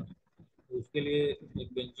करवाना है। तो उसके लिए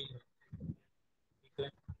एक बेंजीन है, ठीक है।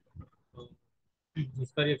 तो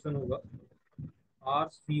जिसका रिएक्शन होगा आर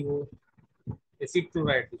सी ओ एसिड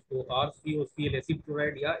क्लोराइड, इसको आर सी ओ सी एल एसिड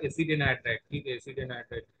क्लोराइड या एसिड एनहाइड्राइड, ठीक है, एसिड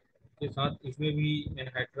एनहाइड्राइड के साथ इसमें भी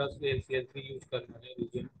anhydrous C L three use करना है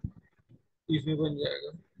रीजन, इसमें बन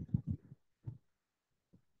जाएगा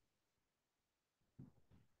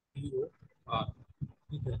सी ओ आर,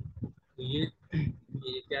 ठीक है। तो ये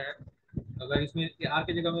क्या है, अगर इसमें आर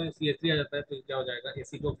की जगह में सी एच थ्री आ जाता है तो क्या हो जाएगा,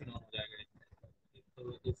 एसिटोफिनॉन हो जाएगा।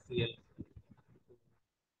 तो एच सी एल,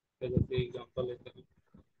 जैसे एग्जाम्पल लेते हैं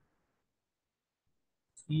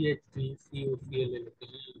सी एच थ्री सी ओ सी एल ले लेते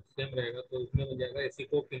हैं, सेम रहेगा, तो इसमें हो जाएगा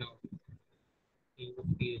एसिटोफिनॉन, सी ओ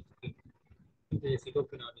सी एच थ्री, ठीक है,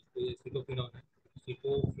 एसिटोफिनॉन, इसको एसिटोफिनॉन है,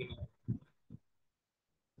 एसिटोफिनॉन,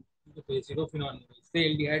 ठीक है। तो एसिटोफिनॉन इससे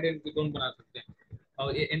एल्डिहाइड एंड कीटोन बना सकते हैं।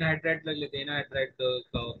 और ये एनहाइड्राइड लग लेते हैं, एनहाइड्राइड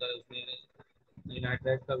का होता है उसमें,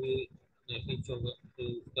 नाइट्राइट का भी एच होगा, तो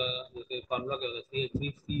उसका जैसे फार्मूला क्या होगा, सी एच थ्री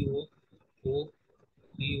सी ओ ओ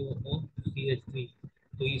सी ओ ओ सी एच थ्री।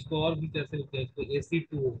 तो इसको और भी कैसे लिखते हैं, इसको ए सी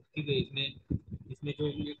टू ओ, ठीक है। इसमें इसमें जो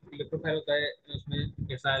इलेक्ट्रोफाइल होता है उसमें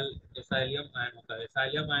एसाइलियम आयन होता है,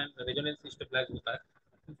 एसाइलियम आयन रेजोनेंस स्टेबलाइज होता है,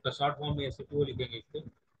 उसका शॉर्ट फॉर्म में ए सी टू ओ लिखेंगे इसको।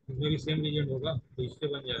 इसमें भी सेम रीजन होगा, तो इससे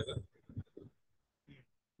बन जाएगा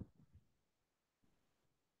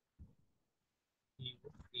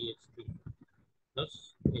C H three plus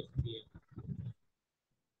H C L.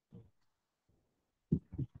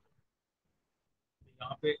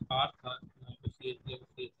 यहाँ पे आर था, यहाँ पे C H L,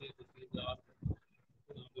 C H L, C H R,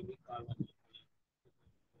 यहाँ पे भी कार्बन,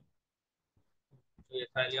 तो ये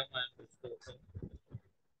थाइलियम आयन इसको होता है।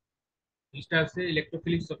 इस टाइप से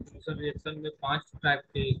इलेक्ट्रोफिलिक सब्स्टिट्यूशन रिएक्शन में पांच टाइप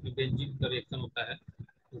के बेंजीन का रिएक्शन होता है,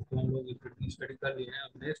 उसको हम लोग स्टडी कर लिए हैं।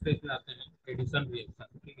 अब नेक्स्ट पेज में आते हैं एडिशन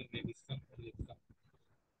रिएक्शन, ठीक है, addition reaction,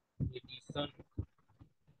 addition,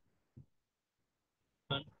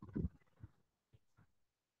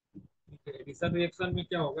 addition reaction में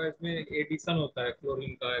क्या होगा, इसमें एडिशन होता है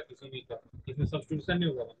क्लोरीन का या किसी भी का, इसमें सब्स्टिट्यूशन नहीं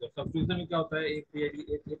होगा। मतलब सब्स्टिट्यूशन में क्या होता है, एक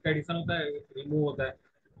का एडिशन होता है, एक रिमूव होता है,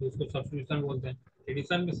 तो उसको सब्स्टिट्यूशन बोलते हैं।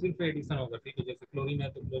 एडिशन में सिर्फ एडिशन होगा, ठीक है, जैसे क्लोरीन है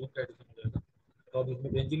तो क्लोरीन का एडिशन हो जाएगा। और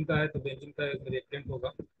इसमें बेंजीन का है तो बेंजीन का एक रिएक्टेंट होगा,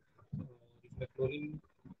 और इसमें क्लोरीन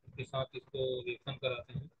के साथ इसको रिएक्शन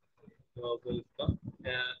कराते हैं। तो अब इसका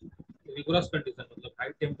रिगोरस कंडीशन मतलब हाई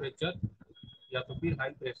टेम्परेचर या तो फिर हाई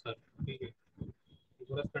प्रेशर, ठीक है,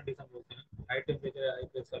 रिगोरस कंडीशन बोलते हैं हाई टेम्परेचर या हाई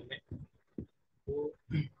प्रेशर में। तो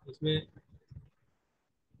इसमें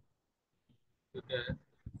तो क्या है,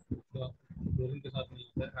 उसका क्लोरीन के साथ नहीं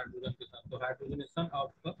होता है, हाइड्रोजन के साथ, तो hydrogenation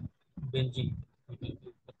of benzene,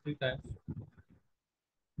 three times,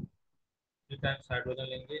 three times hydrogen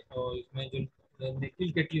लेंगे। और इसमें जो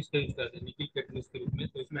निकिल कैटलिस्ट का यूज करते हैं, निकिल कैटलिस्ट के रूप में,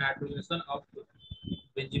 तो इसमें हाइड्रोजनेशन ऑफ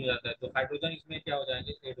बेंजीन हो जाता है, तो हाइड्रोजन इसमें क्या हो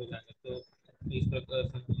जाएंगे, एड हो जाएंगे, तो इस प्रकार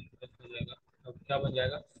से हो जाएगा। अब क्या बन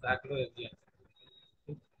जाएगा,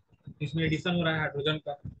 साइक्लोहेक्सेन, इसमें एडिशन हो रहा है हाइड्रोजन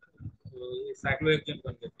का, तो ये साइक्लोहेक्सेन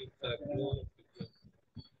बन गया, ठीक, साइक्लोहेक्सेन।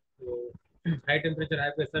 तो हाई टेम्परेचर हाई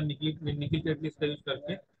प्रेशर निकल निकल के इसका यूज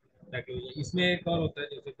करके साइक्लोहेक्सेन। इसमें एक और होता है,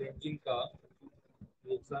 जैसे बेंजीन का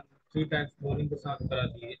रिएक्शन थ्री टाइम्स क्लोरीन के साथ करा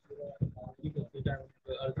दिए, ठीक है, थ्री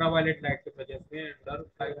टाइम्स अल्ट्रावायलेट लाइट के वजह से under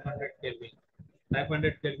 500 kelvin,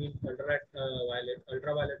 500 kelvin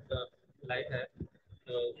ultraviolet light है,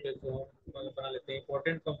 तो उसके तो हम बना लेते हैं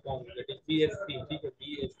important compound, that is BSc, ठीक है,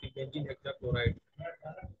 BSc benzene hexachloride,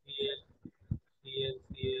 B L C L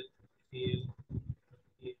C L C L,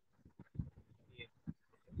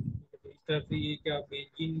 तो इस तरह से ये क्या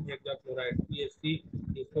बेंजीन हेक्साक्लोराइड बीएससी,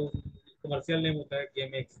 इसको कमर्शियल नेम होता है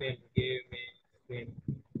गेमेक्सेन, गेमेक्सेन,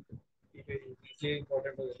 ठीक है। ये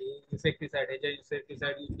इंपॉर्टेंट हो जाती है, इंसेक्टिसाइड है, जो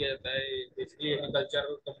इंसेक्टिसाइड यूज किया जाता है बेसिकली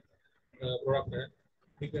एग्रीकल्चर प्रोडक्ट है,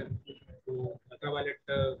 ठीक है। तो अल्ट्रावायलेट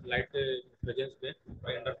लाइट प्रेजेंस पे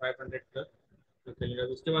अंडर 500 तक तो चलेगा।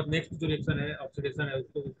 उसके बाद नेक्स्ट जो रिएक्शन है ऑक्सीडेशन है,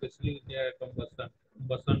 उसको स्पेशली क्या है, combustion,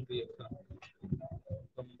 combustion reaction,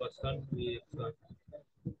 combustion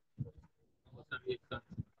reaction,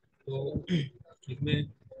 तो इसमें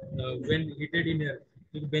व्हेन हीटेड इन एयर,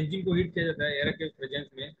 क्योंकि बेंजीन को हीट किया जाता है एयर के प्रेजेंस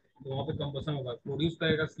में, तो वहाँ पे कंबसन होगा, प्रोड्यूस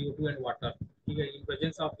करेगा CO2 एंड वाटर, ठीक है, इन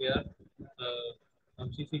प्रेजेंस ऑफ एयर। हम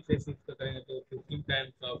C6 से 6 का करेंगे तो 15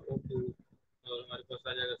 टाइम्स ऑफ O2, और हमारे पास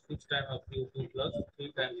आ जाएगा 6 time of CO2 plus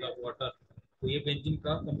 3 times of water. तो ये बेंजीन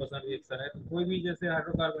का कंबसन रिएक्शन है। तो कोई भी जैसे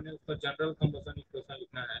हाइड्रोकार्बन है उसका जनरल कंबसन इक्वेशन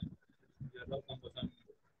लिखना है, general combustion,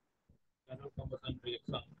 general combustion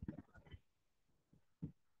reaction,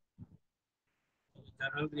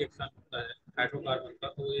 general reaction होता है हाइड्रोकार्बन का,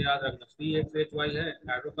 तो ये याद रखना, CH3H है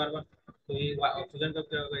हाइड्रोकार्बन, तो ये ऑक्सीजन का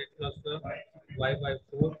क्या होगा, एक plus Y by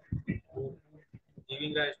four,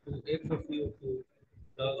 giving rise to x of CO2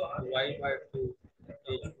 plus Y by two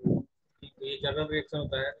H2। ये जनरल रिएक्शन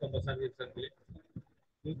होता है कंबशन रिएक्शन के लिए।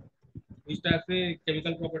 ठीक, इस टाइप से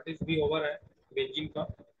केमिकल प्रॉपर्टीज भी ओवर है बेंजीन का।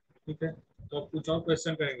 ठीक है, तो अब कुछ और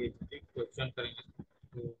क्वेश्चन करेंगे, ठीक क्वेश्चन करेंगे,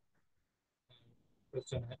 तो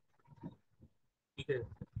क्वेश्चन है, ठीक है,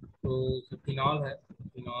 तो फिनॉल है,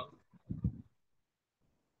 फिनॉल,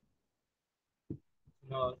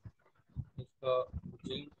 फिनॉल इसका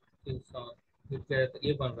जिंक के साथ फिर क्या है, तो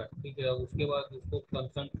ये बन रहा है, ठीक है, अब उसके बाद इसको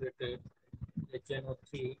कंसनट्रेटेड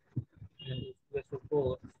HNO3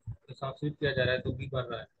 SO4 के साथ फिर किया जा रहा है, तो बी बन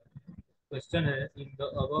रहा है। क्वेश्चन है, in the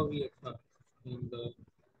above reaction, in the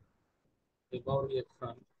above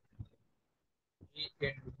reaction A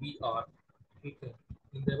and B are, ठीक है,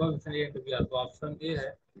 in the above reaction A and B are, तो ऑप्शन ए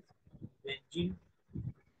है बेंजीन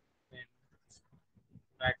एंड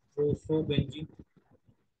नाइट्रोसोबेंजीन,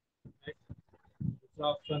 दूसरा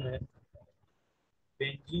ऑप्शन है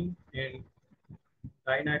benzene and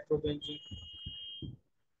dinitrobenzene,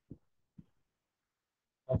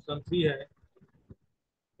 option three है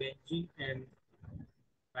benzene and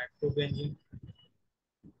nitrobenzene,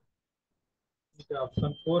 ठीक है,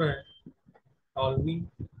 option four है टॉल्विन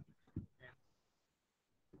एंड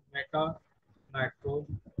मेटा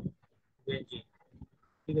नाइट्रोबेंजीन,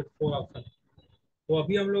 ठीक है, फोर ऑप्शन है। तो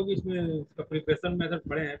अभी हम लोग इसमें इसका प्रिपरेशन मेथड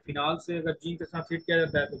पढ़े हैं, फिनाल से अगर जिंक के साथ हीट किया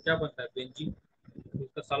जाता है तो क्या बनता है, बेंजीन। तो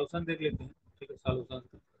इसका सॉल्यूशन देख लेते हैं, ठीक है, सॉल्यूशन,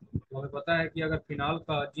 तो हमें पता है कि अगर फिनाल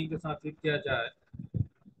का जिंक के साथ हीट किया जाए,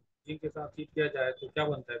 जिंक के साथ हीट किया जाए तो क्या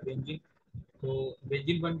बनता है, बेंजीन। तो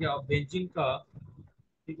बेंजीन बन गया। अब बेंजीन का,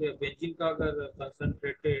 ठीक है, बेंजीन का अगर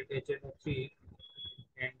कंसनट्रेटेड HNO3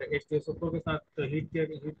 एंड H2SO4 के साथ हीट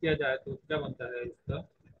किया जाए तो क्या बनता है इसका,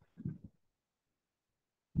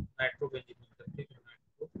 नाइट्रोबेंजीन बनता है, ठीक है,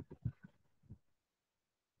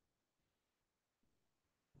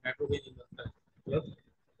 नाइट्रोबेंजीन बनता है प्लस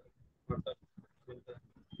वाटर बनता है।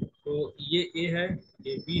 तो ये ए है,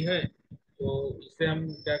 ये बी है, तो इससे हम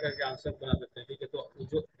क्या करके आंसर बना सकते हैं, ठीक है, तो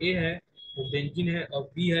जो ए है वो बेंजीन है और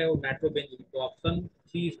बी है वो नाइट्रोबेंजीन, तो ऑप्शन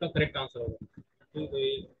सी इसका करेक्ट आंसर होगा, ठीक है, तो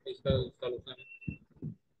ये इसका सॉल्यूशन है।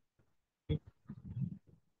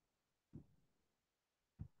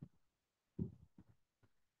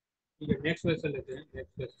 ठीक है, नेक्स्ट क्वेश्चन लेते हैं,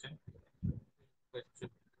 next question, question,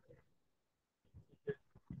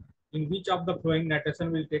 in which of the following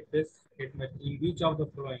nitration will take place, in which of the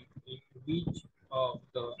following, which of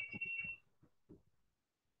the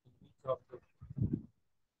which of the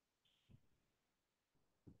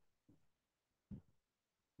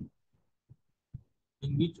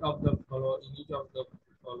in which of the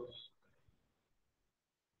following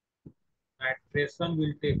nitration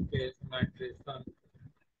will take place, nitration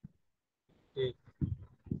take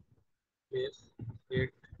place at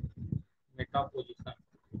meta position,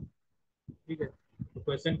 ठीक है, तो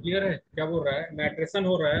question clear है, क्या बोल रहा है, nitration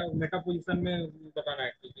हो रहा है और मेटा पोजिशन में बताना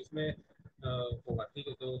है कि किसमें होगा, ठीक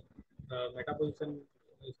है, तो मेटा पोजिशन,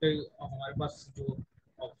 इसके हमारे पास जो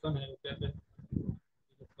ऑप्शन है वो क्या है,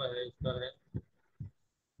 इसका है, इसका है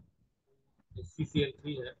CCl3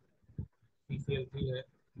 है, CCl3 है,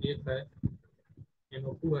 एक है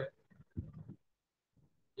NO2 है,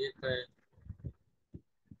 एक है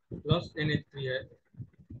प्लस NH3 है,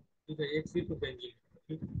 ठीक है, एक सिर्फ बेंजीन है,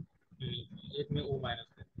 ठीक, एक में O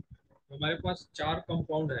माइनस है। तो हमारे पास चार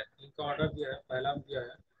कंपाउंड है, इनका ऑर्डर दिया है, पहला दिया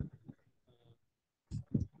है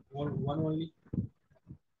वन ओनली,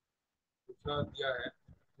 दूसरा दिया है,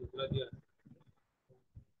 दूसरा दिया है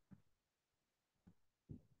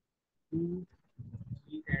टू,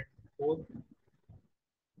 थ्री एंड फोर,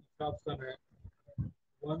 तीसरा ऑप्शन है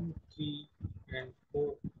वन, थ्री एंड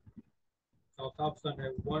फोर, चौथा ऑप्शन है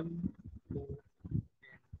one, to and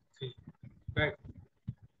three, right.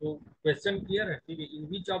 तो क्वेश्चन क्लियर है, ठीक है, इन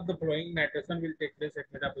which of the flowing nitration will take place at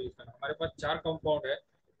Meta position, हमारे पास चार कंपाउंड है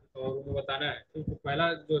और उन्हें बताना है, तो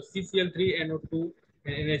पहला जो CCl3NO2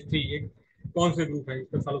 NH3, ये कौन से ग्रुप है,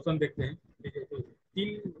 इसका सॉल्यूशन देखते हैं, ठीक है, तो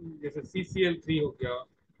तीन, जैसे CCl3 हो गया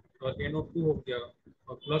और NO2 हो गया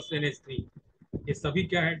और प्लस NH3, ये सभी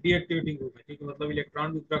क्या है, डीएक्टिवेटिंग ग्रुप है, ठीक है, मतलब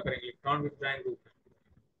इलेक्ट्रॉन विथड्रॉ करेंगे, इलेक्ट्रॉन विथड्रॉइंग ग्रुप है,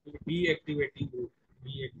 ठीक है, डीएक्टिवेटिंग ग्रुप,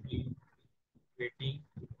 डीएक्टिवेटिंग,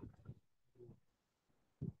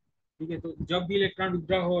 ठीक है, तो जब भी इलेक्ट्रॉन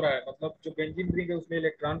विथड्रॉ हो रहा है, मतलब जो बेंजीन रिंग है उसमें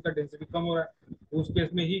इलेक्ट्रॉन का डेंसिटी कम हो रहा है, तो उस केस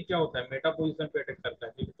में ही क्या होता है, मेटा पोजिशन पे अटैक करता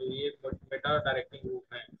है, ठीक है, तो ये मेटा डायरेक्टिंग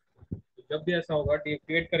ग्रुप है, तो जब भी ऐसा होगा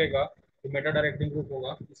डीएक्टिवेट करेगा तो मेटा डायरेक्टिंग ग्रुप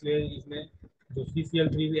होगा, इसलिए इसमें जो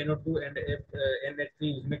CCl3 NO2 एंड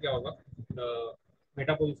NH3 इसमें क्या होगा,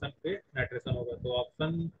 मेटा पोजीशन पे नाइट्रेशन होगा। तो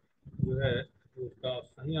ऑप्शन जो है जो उसका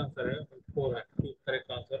सही आंसर है फोर है,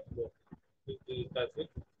 करेक्ट आंसर फोर। इस तरह से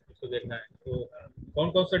इसको देखना है। तो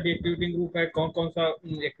कौन कौन सा डीएक्टिवेटिंग ग्रुप है, कौन कौन सा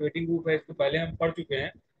एक्टिवेटिंग ग्रुप है, इसको पहले हम पढ़ चुके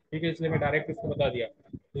हैं। ठीक है, इसलिए मैं डायरेक्ट इसको बता दिया।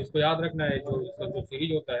 तो इसको याद रखना है, जो इसका जो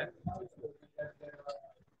सीरीज होता है।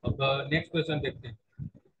 अब नेक्स्ट क्वेश्चन देखते हैं।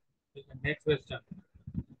 ठीक है, नेक्स्ट क्वेश्चन।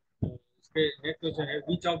 इसके नेक्स्ट क्वेश्चन है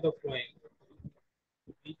which of the flowing,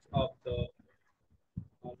 which of the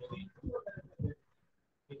following,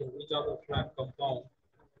 ठीक है, which of the flowing compound,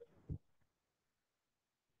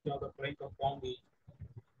 which of the flowing compound is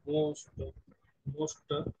most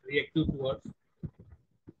most reactive towards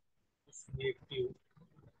reactive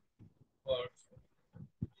towards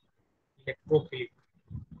electrophilic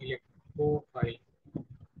electrophile,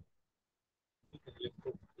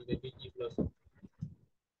 Bg plus।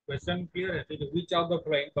 Question clear है? ठीक है, which of the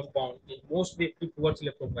following compound is most reactive towards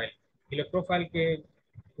electrophile. Electrophile के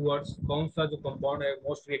towards कौन सा जो compound है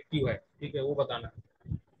most reactive है, ठीक है, वो बताना है।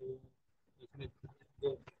 तो इसमें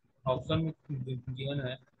जो ऑप्शन गिवन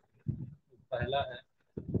है, पहला है,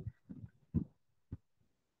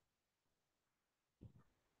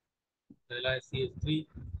 पहला है CH3,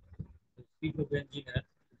 सी तो बेंजीन है,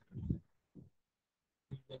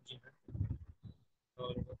 बेंजीन है।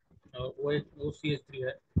 और वो एक ओ सी एच थ्री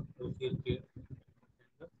है, ओ C H three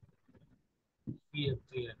C H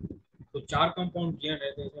three है। तो चार कंपाउंड गिवन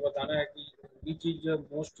है, तो इसमें बताना है कि which is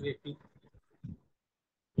most reactive.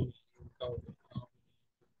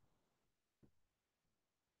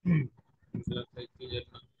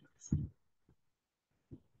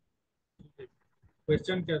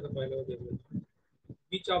 Question क्या था पहले वो देख लेते हैं।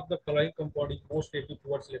 Which of the following compound is most reactive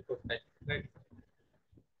towards electrophile, right.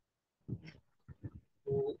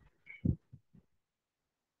 तो,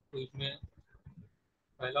 तो इसमें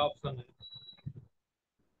पहला ऑप्शन है,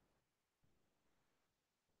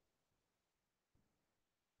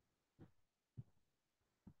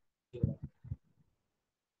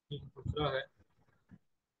 दूसरा है,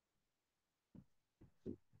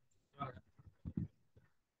 दूसरा है,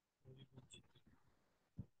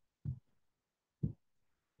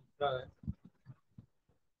 दूसरा है,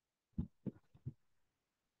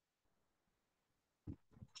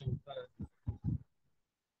 चौथा है।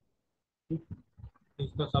 ठीक, तो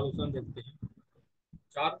इसका सॉल्यूशन देखते हैं।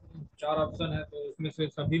 चार चार ऑप्शन है, तो इसमें से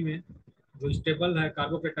सभी में जो स्टेबल है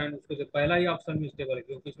कार्बोकेटाइन, उसके से पहला ही ऑप्शन में स्टेबल है,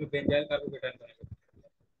 क्योंकि इसमें बेंजाइल कार्बोकेटाइन बनेगा।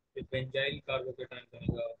 फिर बेंजाइल कार्बोकेटाइन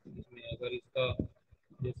बनेगा इसमें, अगर इसका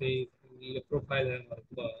जैसे ये प्रोफाइल है हमारे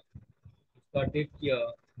पास, इसका टेक किया,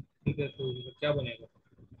 ठीक है, तो इसमें क्या बनेगा,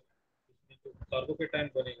 इसमें जो कार्बोकेटाइन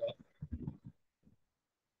बनेगा,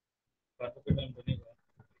 कार्बोकेटाइन बनेगा,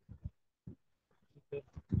 ठीक है,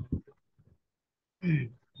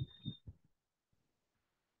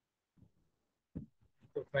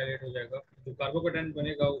 प्रोफाइलेट हो जाएगा। जो कार्बोकेटाइन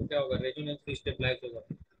बनेगा वो क्या होगा, रेजोनेंस स्टेबलाइज होगा।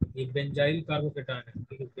 ये बेंजाइल कार्बोकेटाइन है,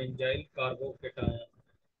 ठीक है, बेंजाइल कार्बोकेटाइन,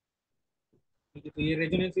 ठीक है, तो ये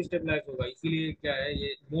रेजोनेंस स्टेबलाइज होगा, इसीलिए क्या है,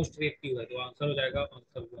 ये मोस्ट रिएक्टिव है। तो आंसर हो जाएगा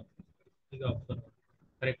आंसर वन, ठीक है, ऑप्शन वन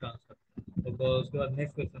करेक्ट आंसर। तो उसके बाद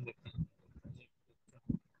नेक्स्ट क्वेश्चन देखते हैं।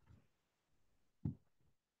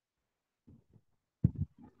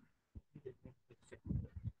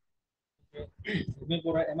 इसमें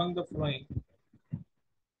पूरा among the following,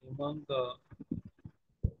 among the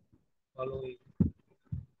following,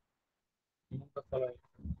 among the following,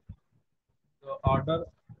 the order,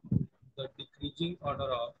 the decreasing order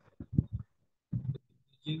of,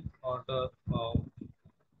 decreasing order of,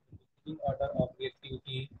 decreasing order of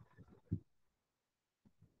reactivity,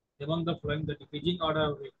 among the following the decreasing order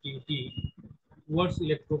of reactivity towards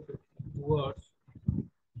towards,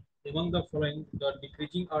 among the following the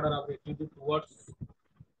decreasing order of reactivity towards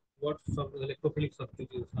electrophilic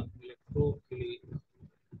substitution, electrophilic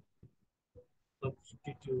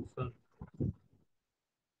substitution,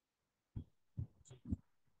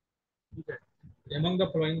 ठीक है, among the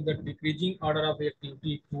following the decreasing order of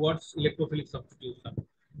reactivity towards electrophilic substitution,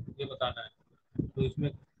 ये बताना है। तो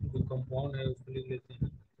इसमें जो compound है उसको लिख लेते हैं।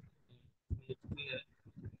 CH3 है,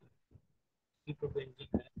 सिप्रोबेंजीन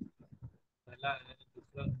है, पहला है,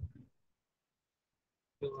 दूसरा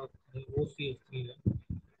जो वो CH3 है,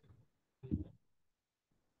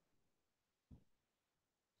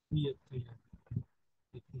 CH3 है,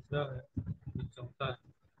 ये तीसरा है, ये चौथा है।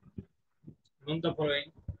 Among the following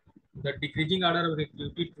the decreasing order of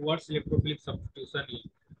reactivity towards electrophilic substitution is,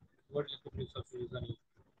 towards electrophilic substitution is,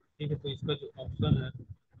 ठीक है, तो इसका जो ऑप्शन है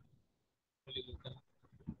वो लिख लेते हैं।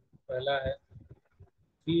 पहला है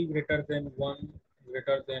 3 greater than 1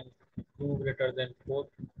 greater than 2 greater than 4,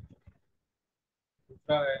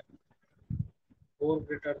 दूसरा है four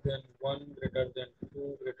greater than one greater than to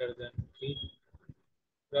greater than three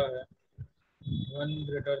क्या है, one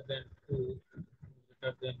greater than to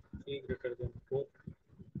greater than three greater than four.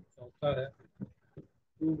 चौथा है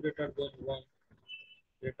to greater than one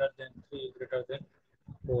greater than three greater than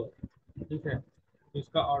four. ठीक है, तो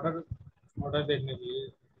इसका ऑर्डर ऑर्डर देखने के लिए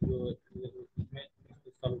जो इसमें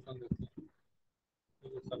सॉल्यूशन देखते हैं।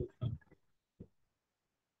 ये सॉल्यूशन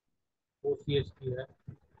ओ सी एच पी है,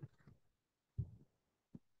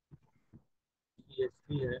 सी एच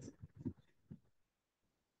पी है,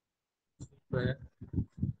 तो है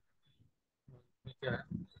इसमें क्या है,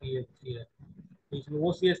 सी एच पी है। तो इसमें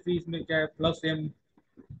ओ सी एच पी इसमें क्या है, प्लस एम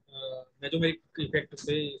मेजोमेरिक इफेक्ट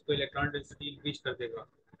से इसको इलेक्ट्रॉन डेंसिटी इंक्रीज कर देगा।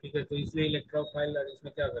 ठीक है, तो इसलिए इलेक्ट्रोफाइल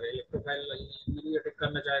इसमें क्या करे, इलेक्ट्रोफाइल इजीली अटैक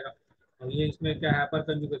करना चाहेगा। और ये इसमें क्या हाइपर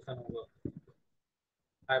कंजुगेशन होगा,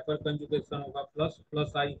 हाइपर कंजुगेशन होगा, प्लस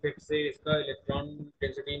प्लस आई इफेक्ट से इसका इलेक्ट्रॉन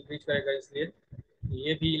डेंसिटी इंक्रीज करेगा, इसलिए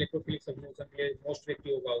ये भी इलेक्ट्रोफिलिक सब्स्टिट्यूशन के लिए मोस्ट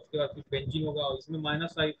इफेक्टिव होगा। उसके बाद फिर बेंजीन होगा और इसमें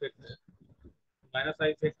माइनस आई इफेक्ट है, माइनस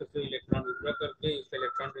आई इफेक्ट से इलेक्ट्रॉन विड्रॉ करके इसका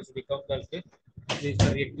इलेक्ट्रॉन डेंसिटी कम करके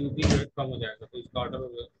इसका रिएक्टिविटी जो है कम हो जाएगा, तो इसका ऑर्डर हो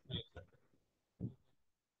जाएगा।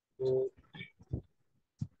 तो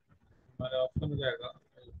हमारा ऑप्शन हो जाएगा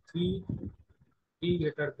three, three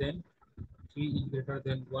greater than, three is greater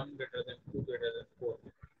than one greater than to greater than four.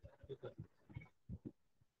 ठीक है,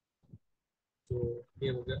 तो ये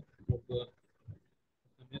हो गया। अब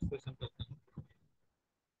नेक्स्ट क्वेश्चन करते हैं।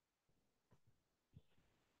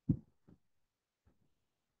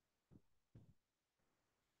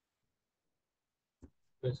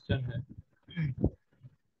 क्वेश्चन है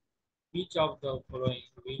which of the following,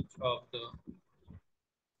 which of the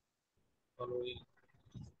following,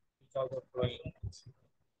 which of the following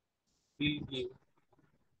will give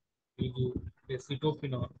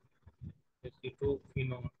acetophenol,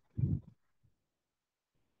 acetophenol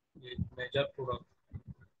is major product,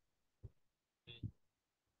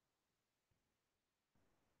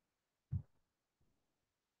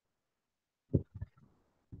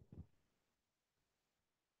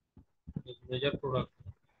 is major product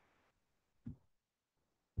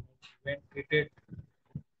when treated,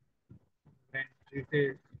 when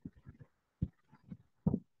treated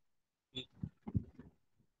with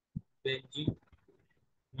benzene,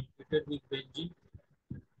 when treated with benzene,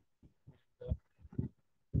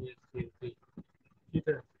 yes, yes, yes. ठीक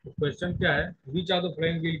है, तो question क्या है, which are the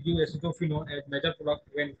following will give acetophenone as major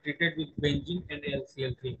product when treated with benzene and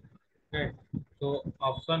LCl3। है, तो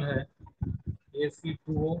option है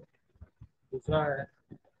AC2O, दूसरा है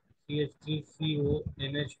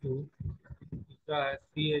CH3CONH2, तीसरा है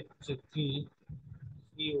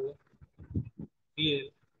CH3COCl,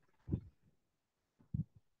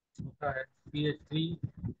 चौथा है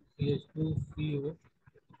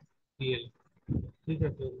CH3CH2COCl। ठीक है,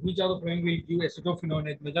 तो which are the following will give acetophenone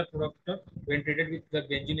as major product when treated with the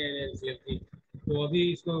benzene and LCl3। तो अभी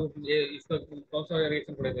इसको ये इसका कौन सा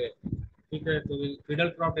रिएक्शन पड़ेगा। ठीक है, तो फिडल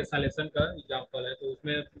क्रॉप डेसालेशन का एग्जांपल है, तो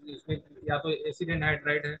उसमें इसमें या तो एसिड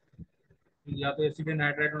एनहाइड्राइड है, या तो एसिड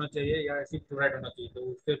एनहाइड्राइड होना चाहिए या एसिड क्लोराइड होना चाहिए, तो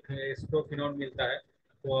उससे एस्ट्रोफिनॉल मिलता है।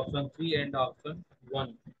 तो option three and option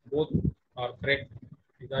one both are correct.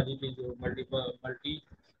 पिताजी की जो multiple multi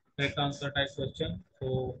correct answer type question. तो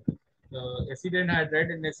acid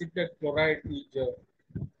anhydride and acid chloride is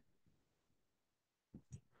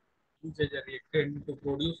used as a reactant to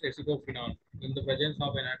produce acetophenol in the presence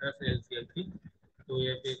of anhydrous LCl3। तो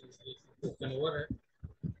ये question over है।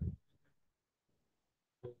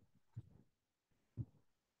 तो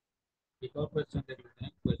एक और क्वेश्चन देख लेते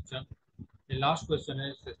हैं, क्वेश्चन ये लास्ट क्वेश्चन है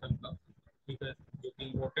इस सेशन का। ठीक है, जो कि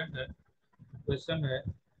इम्पोर्टेंट है। क्वेश्चन है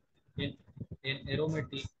इन इन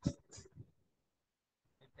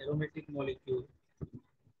एरोमेटिक मॉलिक्यूल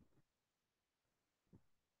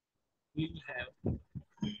will have,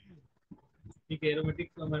 ठीक है,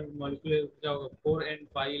 एरोमेटिक मॉलिक्यूल क्या होगा, फोर एंड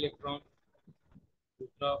पाई इलेक्ट्रॉन,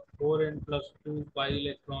 दूसरा four and plus two pi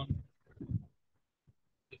electron,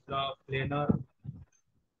 तीसरा प्लेनर,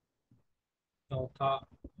 चौथा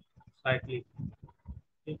साइक्लिक।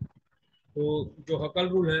 ठीक, तो जो हकल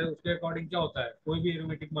रूल है उसके अकॉर्डिंग क्या होता है, कोई भी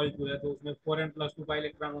एरोमेटिक मॉलिक्यूल है तो उसमें four N plus two pi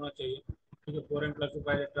electron होना चाहिए। ठीक है, four N plus two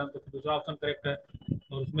pi electron, तो दूसरा ऑप्शन करेक्ट है।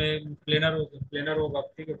 और उसमें प्लेनर होगा।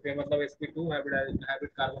 ठीक है, मतलब sp2 हाइब्रिड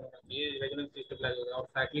हाइब्रिड कार्बन होना चाहिए, रेजोनेंस स्टेबलाइज होगा, और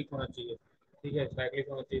साइक्लिक होना चाहिए। ठीक है, साइक्लिक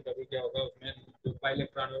होना चाहिए, तभी क्या होगा उसमें जो पाई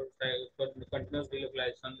इलेक्ट्रॉन है उस पर कंटिन्यूस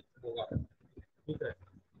डिलोक्लाइजेशन होगा। ठीक है,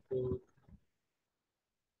 तो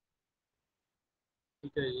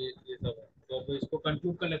ठीक है, ये सब है। तो अब इसको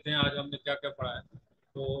कंक्लूड कर लेते हैं, आज हमने क्या क्या पढ़ा है।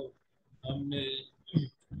 तो हमने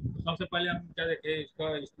सबसे पहले हम क्या देखे,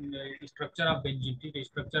 इसका स्ट्रक्चर ऑफ बेंजीन। ठीक है,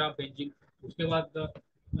 स्ट्रक्चर ऑफ बेंजीन, उसके बाद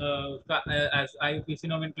उसका आईयूपीएसी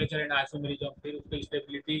नोमेनक्लेचर एंड आइसोमेरिज्म, फिर उसकी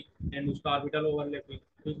स्टेबिलिटी एंड उसका ऑर्बिटल ओवरलैपिंग।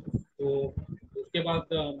 ठीक, तो उसके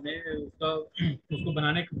बाद हमने उसका उसको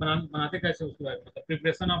बनाते कैसे, उसके बाद मतलब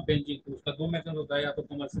प्रिपरेशन ऑफ बेंजीन। तो उसका दो मेथड होता है, या तो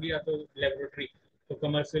कमर्शियली या तो लेबोरेटरी। तो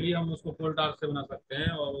कमर्शियली हम उसको कोल टार से बना सकते हैं,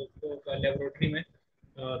 और उसको लेबोरेटरी में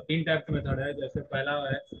तीन टाइप के मेथड है। जैसे पहला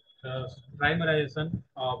है प्राइमराइजेशन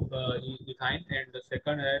ऑफ इथाइन, एंड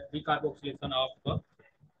सेकंड है decarboxylation of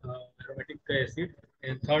aromatic acid,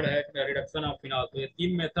 and third है रिडक्शन ऑफ फिनॉल। तो ये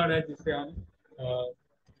तीन मेथड है जिससे हम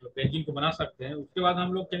बेंजीन को बना सकते हैं। उसके बाद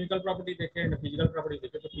हम लोग केमिकल प्रॉपर्टी देखें, फिजिकल प्रॉपर्टी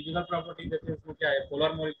देखें। तो फिजिकल प्रॉपर्टी देखें, उसमें क्या है,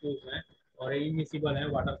 पोलर मॉलिक्यूल्स हैं और इमिसिबल है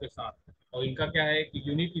वाटर के साथ। और इनका क्या है कि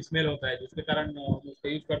यूनिक स्मेल होता है, जिसके कारण हम उसको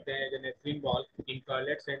यूज करते हैं जैसे नेथ्रीन ball in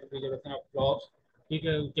toilets and preservation of clothes. ठीक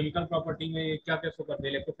है, केमिकल प्रॉपर्टी में क्या क्या शो करते हैं,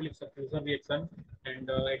 electrophilic substitution reaction and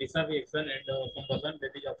addition reaction and combustion,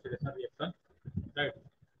 that is oxidation reaction, right.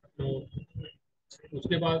 तो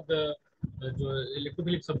उसके बाद जो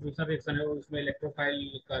इलेक्ट्रोफिलिक सब्स्टिट्यूशन रिएक्शन है, उसमें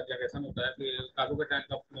इलेक्ट्रोफाइल का जनरेशन होता है, फिर कार्बोकेटायन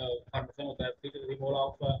का फॉर्मेशन होता है, फिर रिमूवल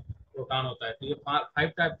ऑफ प्रोटॉन होता है। तो ये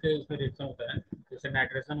फाइव टाइप के इसमें रिएक्शन होता है, जैसे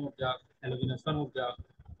नाइट्रेशन हो गया, हेलोजिनेशन हो गया,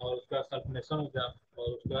 और उसके बाद सल्फोनेशन हो गया,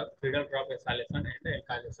 और उसके बाद Friedel drop acylation and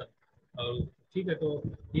alkylation. और ठीक है, तो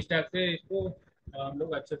इस टाइप से इसको हम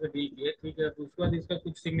लोग अच्छे से डील किए। ठीक है, तो उसके बाद इसका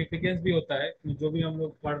कुछ सिग्निफिकेंस भी होता है, जो भी हम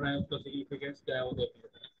लोग पढ़ रहे हैं उसका सिग्निफिकेंस क्या है वो देख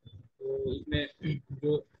लेते हैं। तो इसमें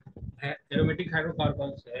जो एरोमेटिक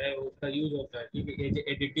हाइड्रोकार्बन्स है उसका यूज होता है, ठीक है, as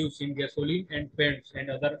additives in gasoline and paints and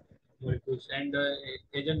other molecules, and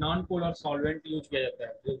as a non polar solvent use किया जाता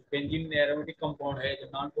है। जो बेंजीन एरोमेटिक कंपाउंड है, as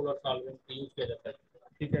non polar solvent use किया जाता है।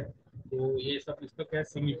 ठीक है, तो ये सब इसका क्या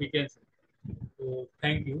सिग्निफिकेंस है। तो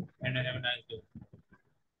thank you and have a nice day.